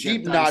a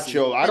cheap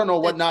nacho. I don't know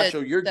what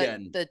nacho you're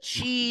getting. The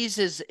cheese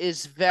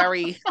is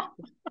very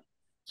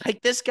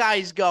like this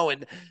guy's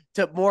going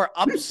to more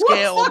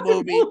upscale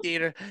movie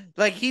theater.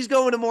 Like he's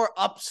going to more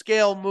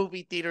upscale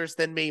movie theaters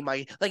than me,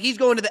 Mike. Like he's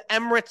going to the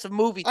Emirates of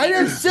movie theaters.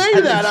 I didn't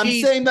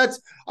say that.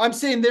 I'm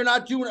saying they're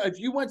not doing it. If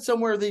you went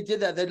somewhere they did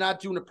that, they're not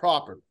doing it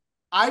proper.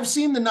 I've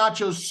seen the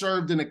nachos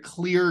served in a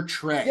clear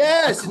tray.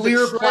 Yes, a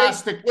clear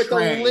plastic with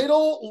tray. A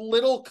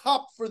little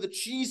cup for the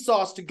cheese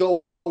sauce to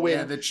go in.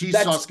 Yeah, the cheese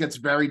sauce gets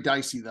very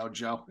dicey though,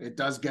 Joe. It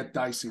does get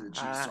dicey, the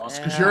cheese sauce.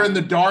 Because you're in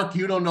the dark,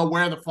 you don't know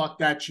where the fuck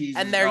that cheese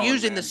is. And they're going,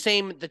 using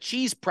man. the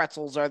cheese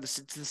pretzels are the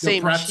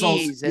same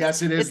pretzels, cheese.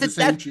 Yes, it is the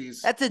same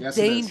cheese. That's a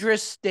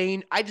dangerous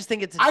stain. I just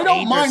think it's a I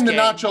don't mind the game.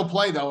 nacho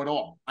play though at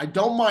all. I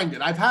don't mind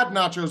it. I've had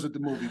nachos at the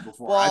movie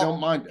before. Well, I don't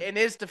mind it. In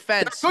his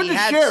defense, good he to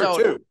had share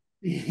soda. Too.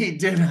 He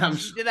did have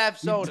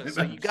soda,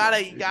 so you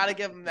gotta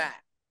give him that.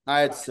 I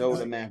had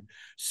soda, man.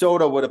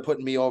 Soda would have put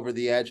me over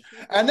the edge.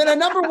 And then at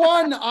number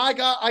 1, I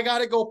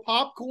gotta go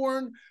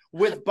popcorn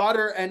with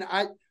butter. And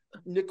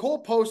Nicole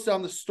posted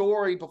on the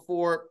story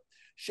before.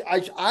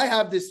 I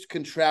have this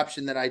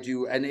contraption that I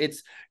do, and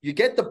it's you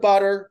get the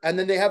butter, and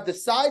then they have the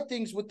side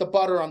things with the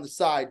butter on the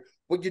side.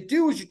 What you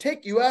do is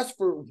you ask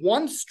for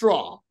 1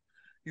 straw.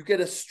 You get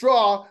a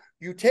straw.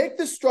 You take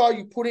the straw,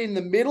 you put it in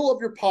the middle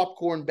of your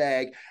popcorn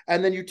bag,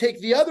 and then you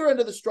take the other end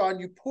of the straw and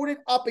you put it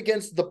up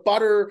against the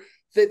butter,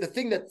 the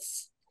thing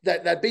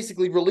that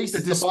basically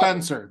releases the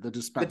dispenser.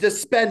 The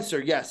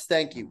dispenser, yes,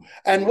 thank you.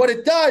 And what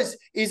it does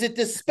is it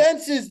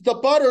dispenses the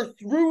butter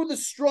through the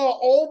straw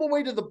all the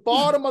way to the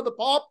bottom of the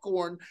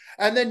popcorn,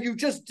 and then you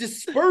just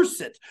disperse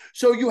it.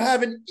 So you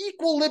have an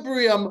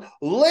equilibrium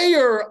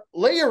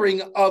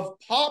layering of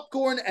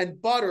popcorn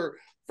and butter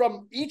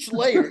from each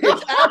layer.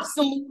 It's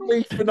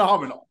absolutely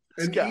phenomenal.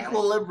 An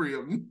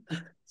equilibrium.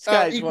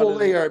 Equal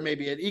layer,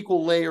 maybe an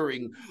equal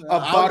layering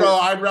of butter.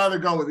 I'd rather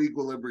go with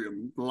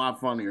equilibrium. It's a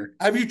lot funnier.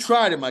 Have you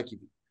tried it, Mikey?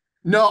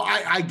 No,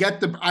 I get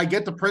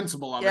the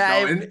principle of it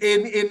though.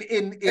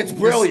 It's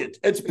brilliant.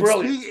 It's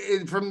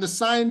brilliant. From the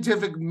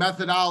scientific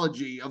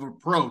methodology of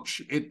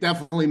approach, it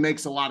definitely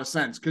makes a lot of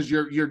sense because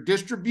your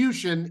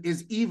distribution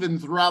is even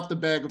throughout the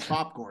bag of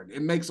popcorn.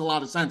 It makes a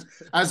lot of sense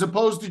as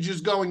opposed to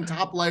just going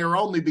top layer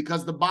only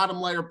because the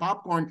bottom layer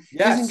popcorn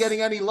isn't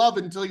getting any love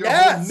until your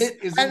whole mitt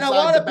is inside the bag. And a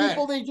lot of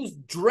people, they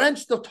just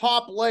drench the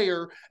top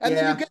layer and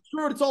then you get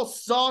through it, it's all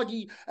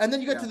soggy, and then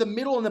you get to the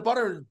middle and the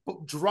butter is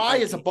dry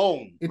as a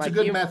bone. It's a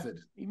good method.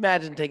 livid.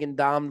 Imagine taking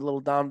little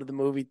Dom to the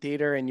movie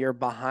theater and you're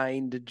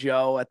behind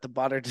Joe at the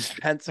butter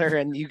dispenser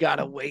and you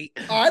gotta wait.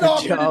 I'd for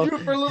offer Joe. to do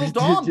it for little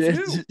Dom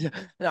too.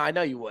 No, I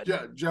know you would.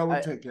 Joe would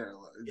I- take care of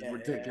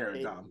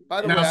Dom.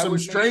 By the Now way, I some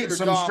would make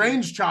sure Dom-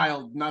 strange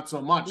child, not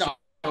so much. No,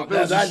 If it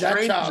was that a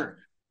stranger, child,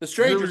 the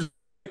strangers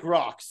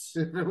rocks.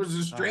 if it was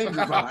a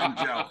stranger behind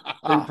Joe,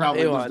 they would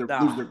probably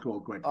lose their cool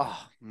quick.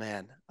 Oh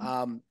man.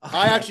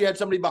 I actually had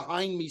somebody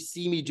behind me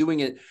see me doing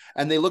it,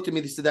 and they looked at me.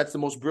 They said, "That's the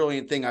most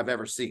brilliant thing I've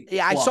ever seen."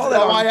 Yeah, I Well, saw So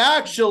that. I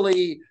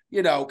actually,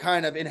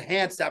 kind of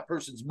enhanced that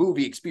person's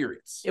movie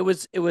experience. It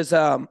was it was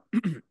a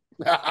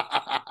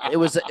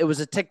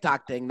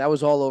TikTok thing that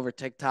was all over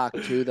TikTok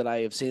too that I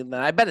have seen. And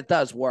I bet it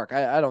does work.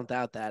 I don't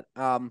doubt that.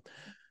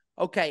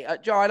 Okay,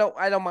 Joe,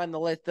 I don't mind the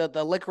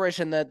licorice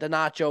and the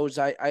nachos.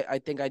 I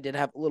think I did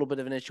have a little bit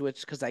of an issue with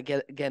because I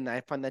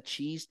find that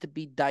cheese to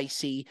be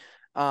dicey.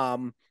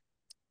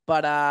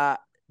 But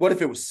What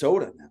if it was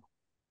soda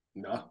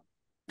now?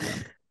 No.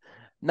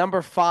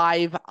 number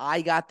 5,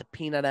 I got the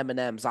peanut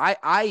M&Ms.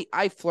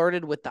 I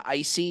flirted with the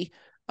icy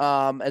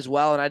as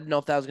well, and I didn't know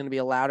if that was going to be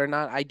allowed or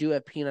not. I do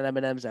have peanut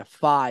M&Ms at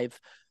 5.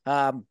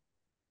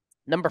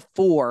 Number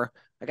 4,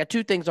 I got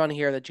 2 things on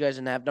here that you guys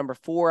didn't have. Number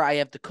 4, I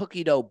have the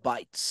cookie dough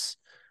bites.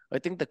 I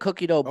think the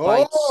cookie dough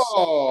bites.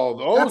 Oh,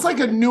 those That's like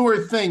a newer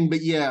thing,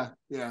 but yeah.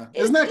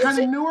 Isn't that kind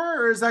of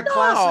newer, or is that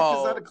classic?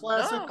 Is that a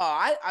classic? No,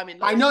 I mean,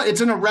 I know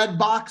it's in a red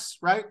box,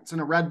 right? It's in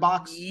a red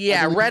box.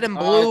 Yeah, believe. red and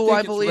blue, I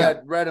it's believe.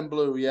 red and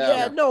blue. Yeah,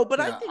 Yeah. no, but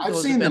I Yeah, think I've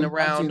those seen have been them. I've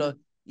around. seen them.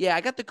 Yeah,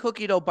 I got the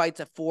cookie dough bites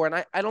at 4,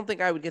 and I don't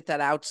think I would get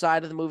that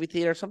outside of the movie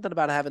theater. Something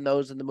about having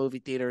those in the movie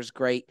theater is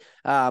great.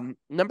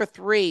 Number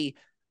 3,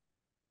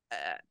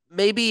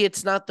 maybe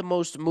it's not the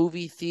most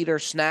movie theater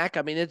snack.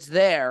 I mean, it's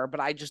there, but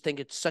I just think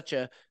it's such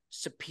a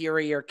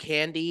superior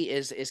candy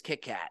is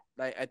Kit Kat.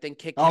 I think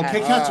Kit Kat. Oh,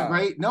 Kit Kats are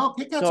great. No,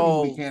 Kit Kats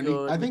So a movie candy.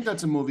 good. I think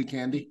that's a movie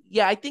candy.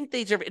 Yeah, I think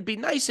they deserve. It'd be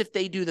nice if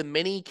they do the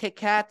mini Kit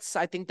Kats.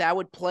 I think that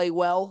would play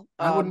well.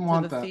 I wouldn't to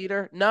want the that.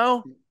 theater.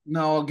 No.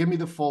 No, give me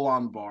the full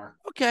on bar.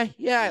 Okay.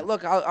 Yeah.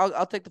 Look,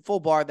 I'll take the full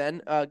bar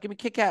then. Give me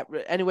Kit Kat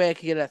anyway. I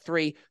can get it at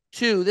 3.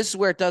 2. This is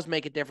where it does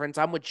make a difference.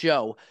 I'm with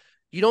Joe.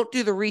 You don't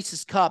do the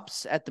Reese's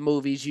cups at the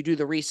movies. You do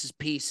the Reese's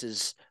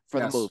pieces for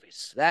the Yes.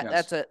 movies.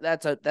 Yes.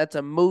 That's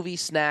a movie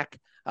snack.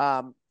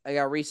 I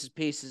got Reese's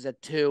Pieces at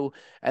 2,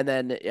 and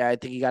then I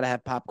think you got to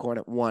have popcorn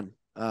at 1.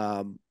 If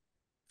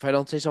I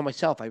don't say so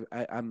myself,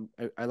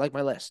 I like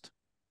my list.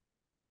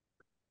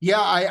 Yeah,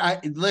 I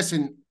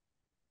listen.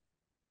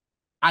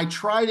 I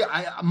tried.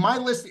 My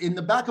list in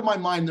the back of my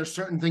mind. There's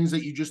certain things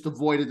that you just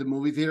avoid at the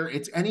movie theater.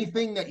 It's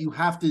anything that you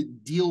have to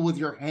deal with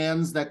your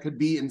hands that could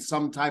be in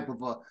some type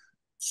of a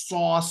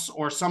sauce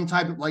or some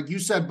type of, like you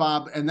said,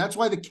 Bob, and that's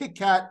why the Kit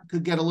Kat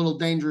could get a little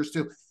dangerous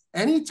too.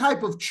 Any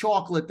type of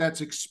chocolate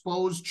that's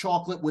exposed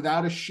chocolate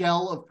without a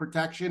shell of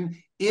protection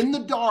in the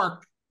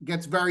dark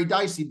gets very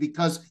dicey,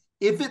 because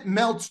if it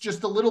melts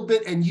just a little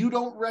bit and you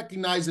don't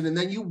recognize it and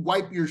then you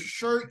wipe your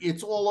shirt,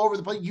 it's all over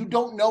the place. You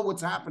don't know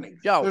what's happening.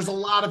 Joe, there's a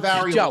lot of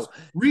variables.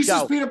 Reese's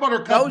Joe, peanut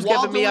butter cup, Joe's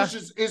while giving me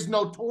delicious, is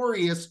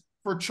notorious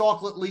for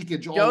chocolate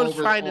leakage all Joe's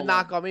over. trying to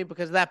knock on me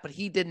because of that, but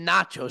he did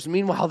nachos.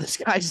 Meanwhile, this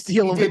guy's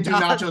dealing He with did do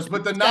nachos,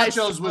 but the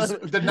nachos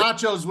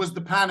was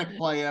the panic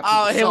play after.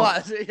 Oh, the it soda.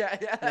 was. Yeah,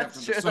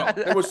 that's true.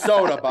 It was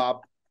soda,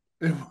 Bob.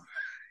 It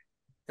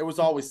was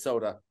always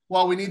soda.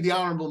 Well, we need the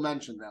honorable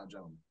mention now,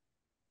 gentlemen.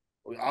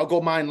 I'll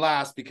go mine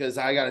last because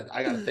I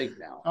gotta think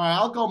now. All right,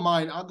 I'll go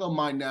mine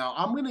now.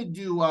 I'm gonna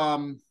do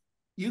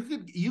you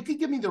could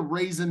give me the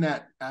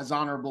raisinette as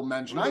honorable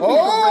mention. I think the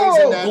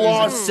raisinette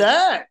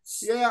glossettes.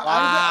 Yeah.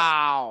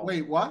 Wow.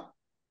 Wait, what?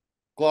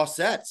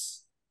 Glossettes.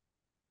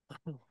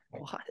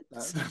 What?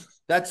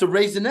 That's the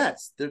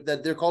raisinettes.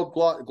 They're called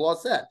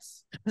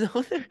glossettes.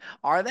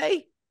 Are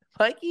they,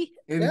 Mikey?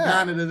 In Yeah.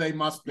 Canada, they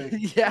must be.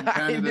 Yeah, In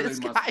Canada, this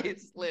they must guy be.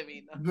 is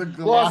living. The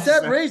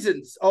Glossette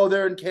raisins. Oh,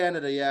 they're in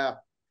Canada. Yeah,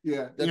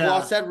 Yeah. the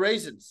Glossette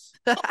raisins.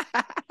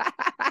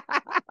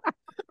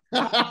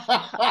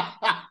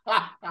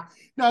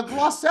 Now,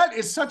 Glossette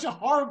is such a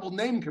horrible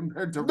name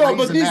compared to No,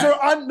 but these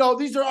Raisinette.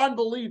 these are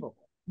unbelievable.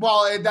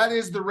 Well, that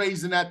is the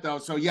raisinette, though.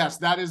 So yes,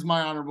 that is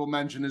my honorable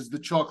mention. Is the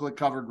chocolate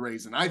covered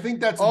raisin? I think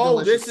that's.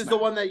 This is the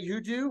one that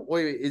you do.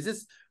 Wait, is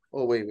this?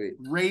 Oh, wait.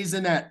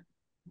 Raisinette.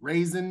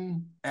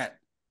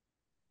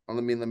 Oh,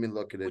 let me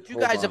look at it. Would you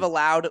guys have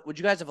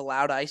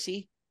allowed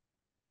icy?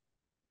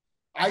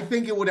 I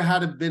think it would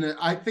have been.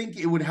 I think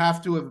it would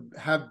have to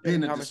have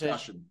been a Conversation.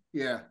 discussion.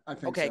 Yeah, I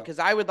think. Okay, because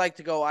I would like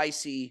to go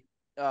icy.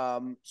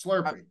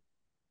 Slurpee.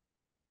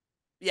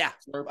 Yeah.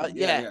 Slurpee.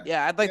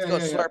 Yeah. I'd like to go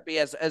Slurpee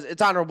as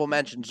it's honorable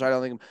mention, so I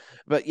don't think.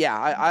 But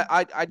yeah,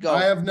 I'd go.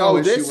 I have no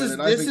issue this with is it.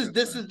 I think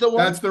this is the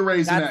one. That's the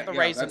raisinette. That's the yeah,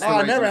 raisinette. that's Oh,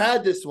 I never raisinette.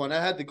 had this one.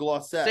 I had the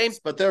glossettes, Same-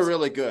 but they're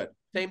really good.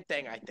 Same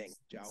thing, I think,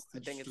 Joe. I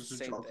think it's the Just a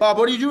same chocolate. thing. Bob,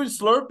 what are you doing,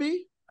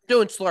 Slurpee?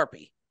 Doing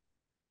Slurpee.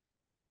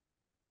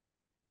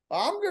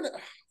 I'm gonna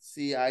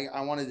see.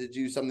 I wanted to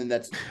do something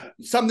that's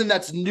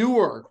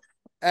newer,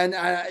 and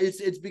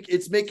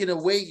it's making a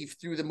wave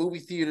through the movie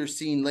theater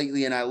scene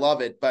lately, and I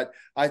love it. But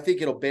I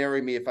think it'll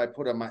bury me if I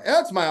put on my.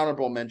 That's my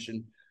honorable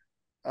mention.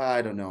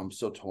 I don't know. I'm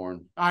so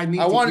torn. I need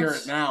I to wanted- hear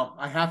it now.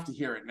 I have to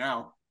hear it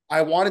now.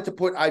 I wanted to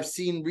put, I've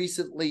seen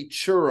recently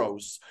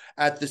churros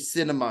at the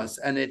cinemas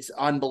and it's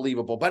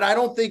unbelievable. But I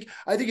think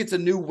it's a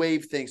new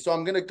wave thing. So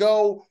I'm going to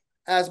go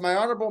as my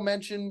honorable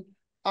mention.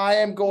 I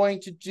am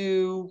going to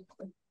do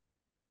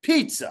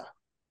pizza.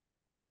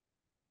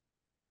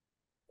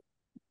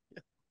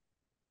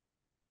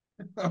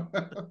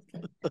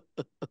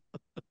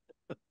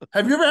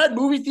 Have you ever had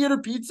movie theater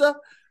pizza?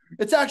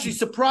 It's actually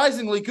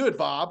surprisingly good,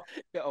 Bob.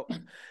 Yo,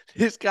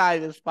 this guy,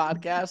 this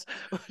podcast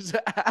was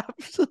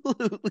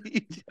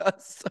absolutely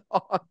just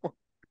on.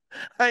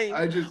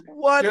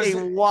 What a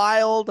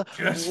wild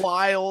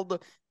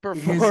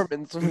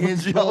performance from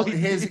Joey.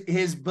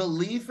 His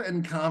belief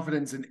and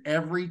confidence in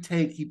every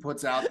take he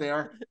puts out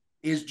there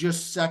is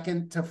just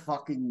second to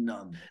fucking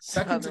none.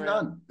 Second to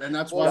none. And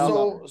that's why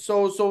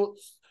so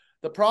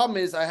the problem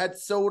is I had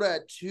soda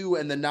at 2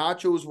 and the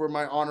nachos were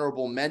my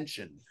honorable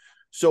mention.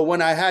 So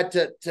when I had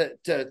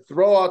to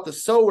throw out the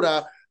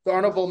soda, the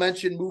honorable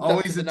mention moved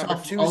up to the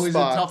number 2 always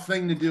spot. A tough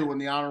thing to do when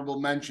the honorable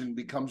mention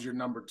becomes your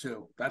number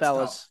 2. That's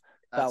tough.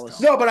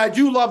 Fellas. No, but I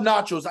do love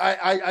nachos.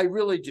 I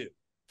really do.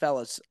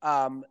 Fellas,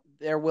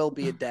 there will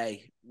be a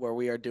day where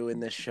we are doing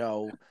this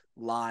show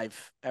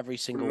live every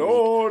single week.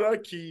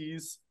 Florida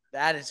Keys.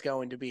 That is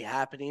going to be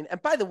happening.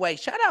 And by the way,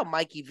 shout out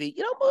Mikey V.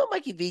 You know what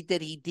Mikey V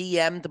did? He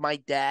DM'd my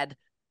dad,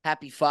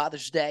 Happy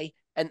Father's Day.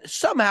 And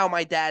somehow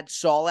my dad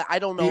saw it. I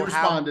don't know he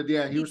how. Responded.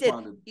 Yeah, he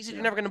responded. He said,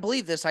 "You're never going to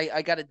believe this.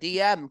 I got a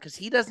DM," because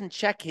he doesn't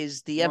check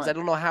his DMs. What? I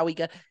don't know how he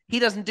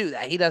doesn't do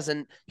that.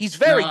 He's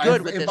very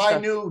good with this stuff. If I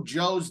knew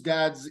Joe's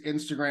dad's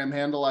Instagram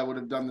handle, I would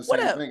have done the same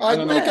thing. I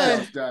don't know if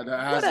Joe's dad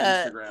has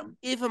Instagram.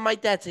 Even my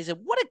dad says,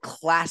 "What a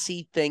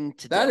classy thing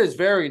to do." That is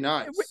very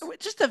nice.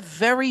 Just a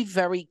very,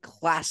 very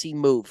classy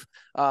move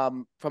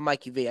from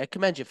Mikey V. I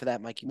commend you for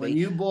that, Mikey V. When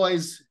you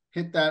boys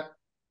hit that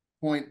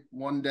point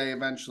one day,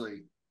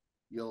 eventually,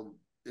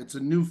 it's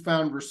a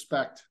newfound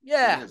respect.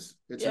 Yeah. It is.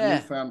 It's a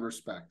newfound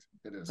respect.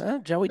 It is. Well,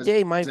 Joey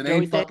D might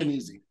fucking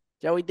easy.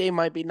 Joey D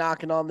might be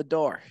knocking on the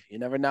door. You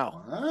never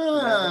know.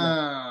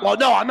 Well,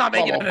 no, I'm not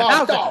making an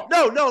announcement.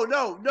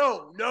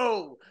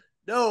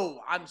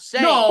 No. I'm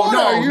saying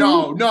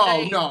No.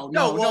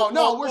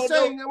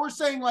 We're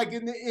saying like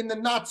in the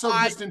not so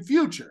distant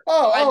future.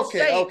 Oh,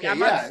 okay.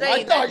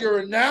 I thought you were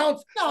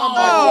announced. No.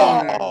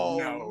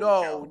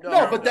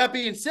 But that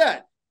being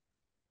said,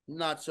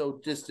 not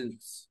so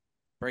distant.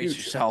 Brace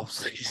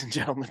yourselves, ladies and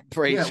gentlemen.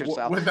 Brace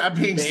yourselves. With that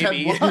being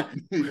said, what?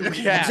 I'm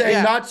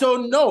saying not so.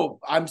 No,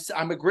 I'm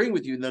agreeing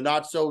with you in the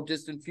not so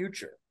distant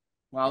future.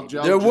 Well,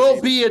 Joe, there will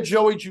be a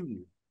Joey Jr.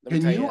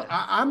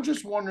 I'm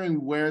just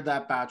wondering where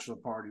that bachelor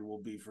party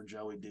will be for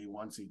Joey D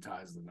once he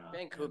ties the knot.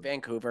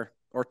 Vancouver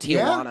or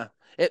Tijuana.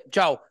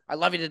 Joe, I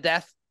love you to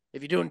death.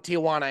 If you're doing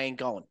Tijuana, I ain't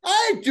going.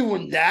 I ain't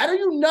doing that. Are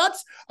you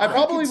nuts? I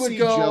probably would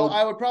go.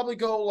 I would probably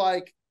go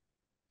like.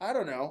 I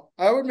don't know.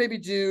 I would maybe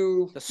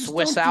do the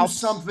Swiss Alps.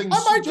 Something.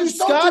 I might do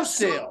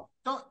Scottsdale.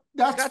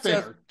 That's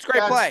fair. It's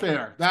great play.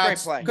 Fair.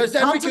 That's great play. Because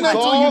then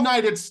Continental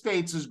United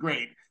States is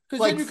great.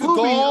 Because then you could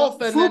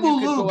golf and then you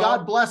could go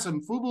God bless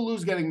him.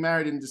 Fubu'Lu's getting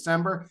married in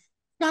December.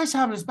 Guy's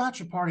having his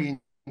bachelor party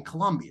in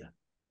Colombia.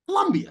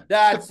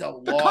 That's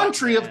the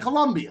country of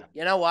Colombia.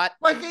 You know what?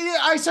 Like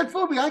I said,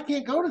 Fubi, I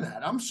can't go to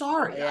that. I'm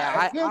sorry. Yeah,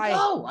 I can't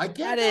go. I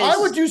can't. I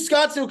would do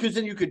Scottsdale because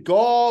then you could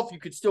golf. You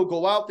could still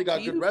go out. They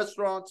got good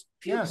restaurants.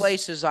 Few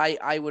places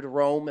I would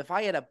roam. If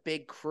I had a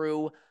big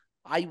crew,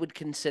 I would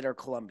consider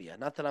Colombia.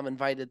 Not that I'm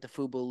invited to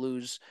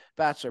Fubu'Lu's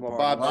bachelor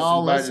party.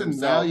 Well, listen,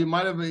 now you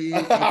might have. If you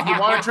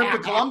want a trip to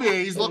Colombia,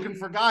 he's looking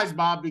for guys,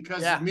 Bob,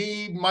 because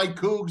me, Mike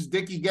Cougs,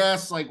 Dickie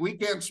Guess, like we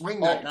can't swing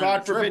that.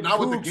 God forbid, not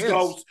with the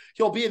kids.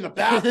 He'll be in the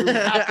bathroom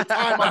half the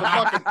time on the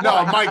fucking.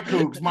 No, Mike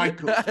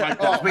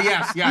Cougs. But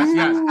yes.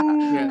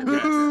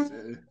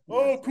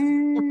 Oh,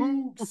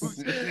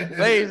 Cougs.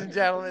 Ladies and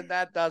gentlemen,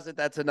 that does it.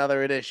 That's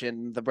another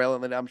edition of the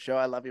Brilliantly Dumb Show.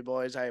 I love you,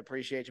 boys. I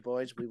appreciate you,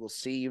 boys. We will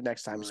see you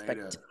next time.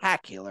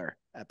 Spectacular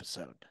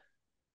episode.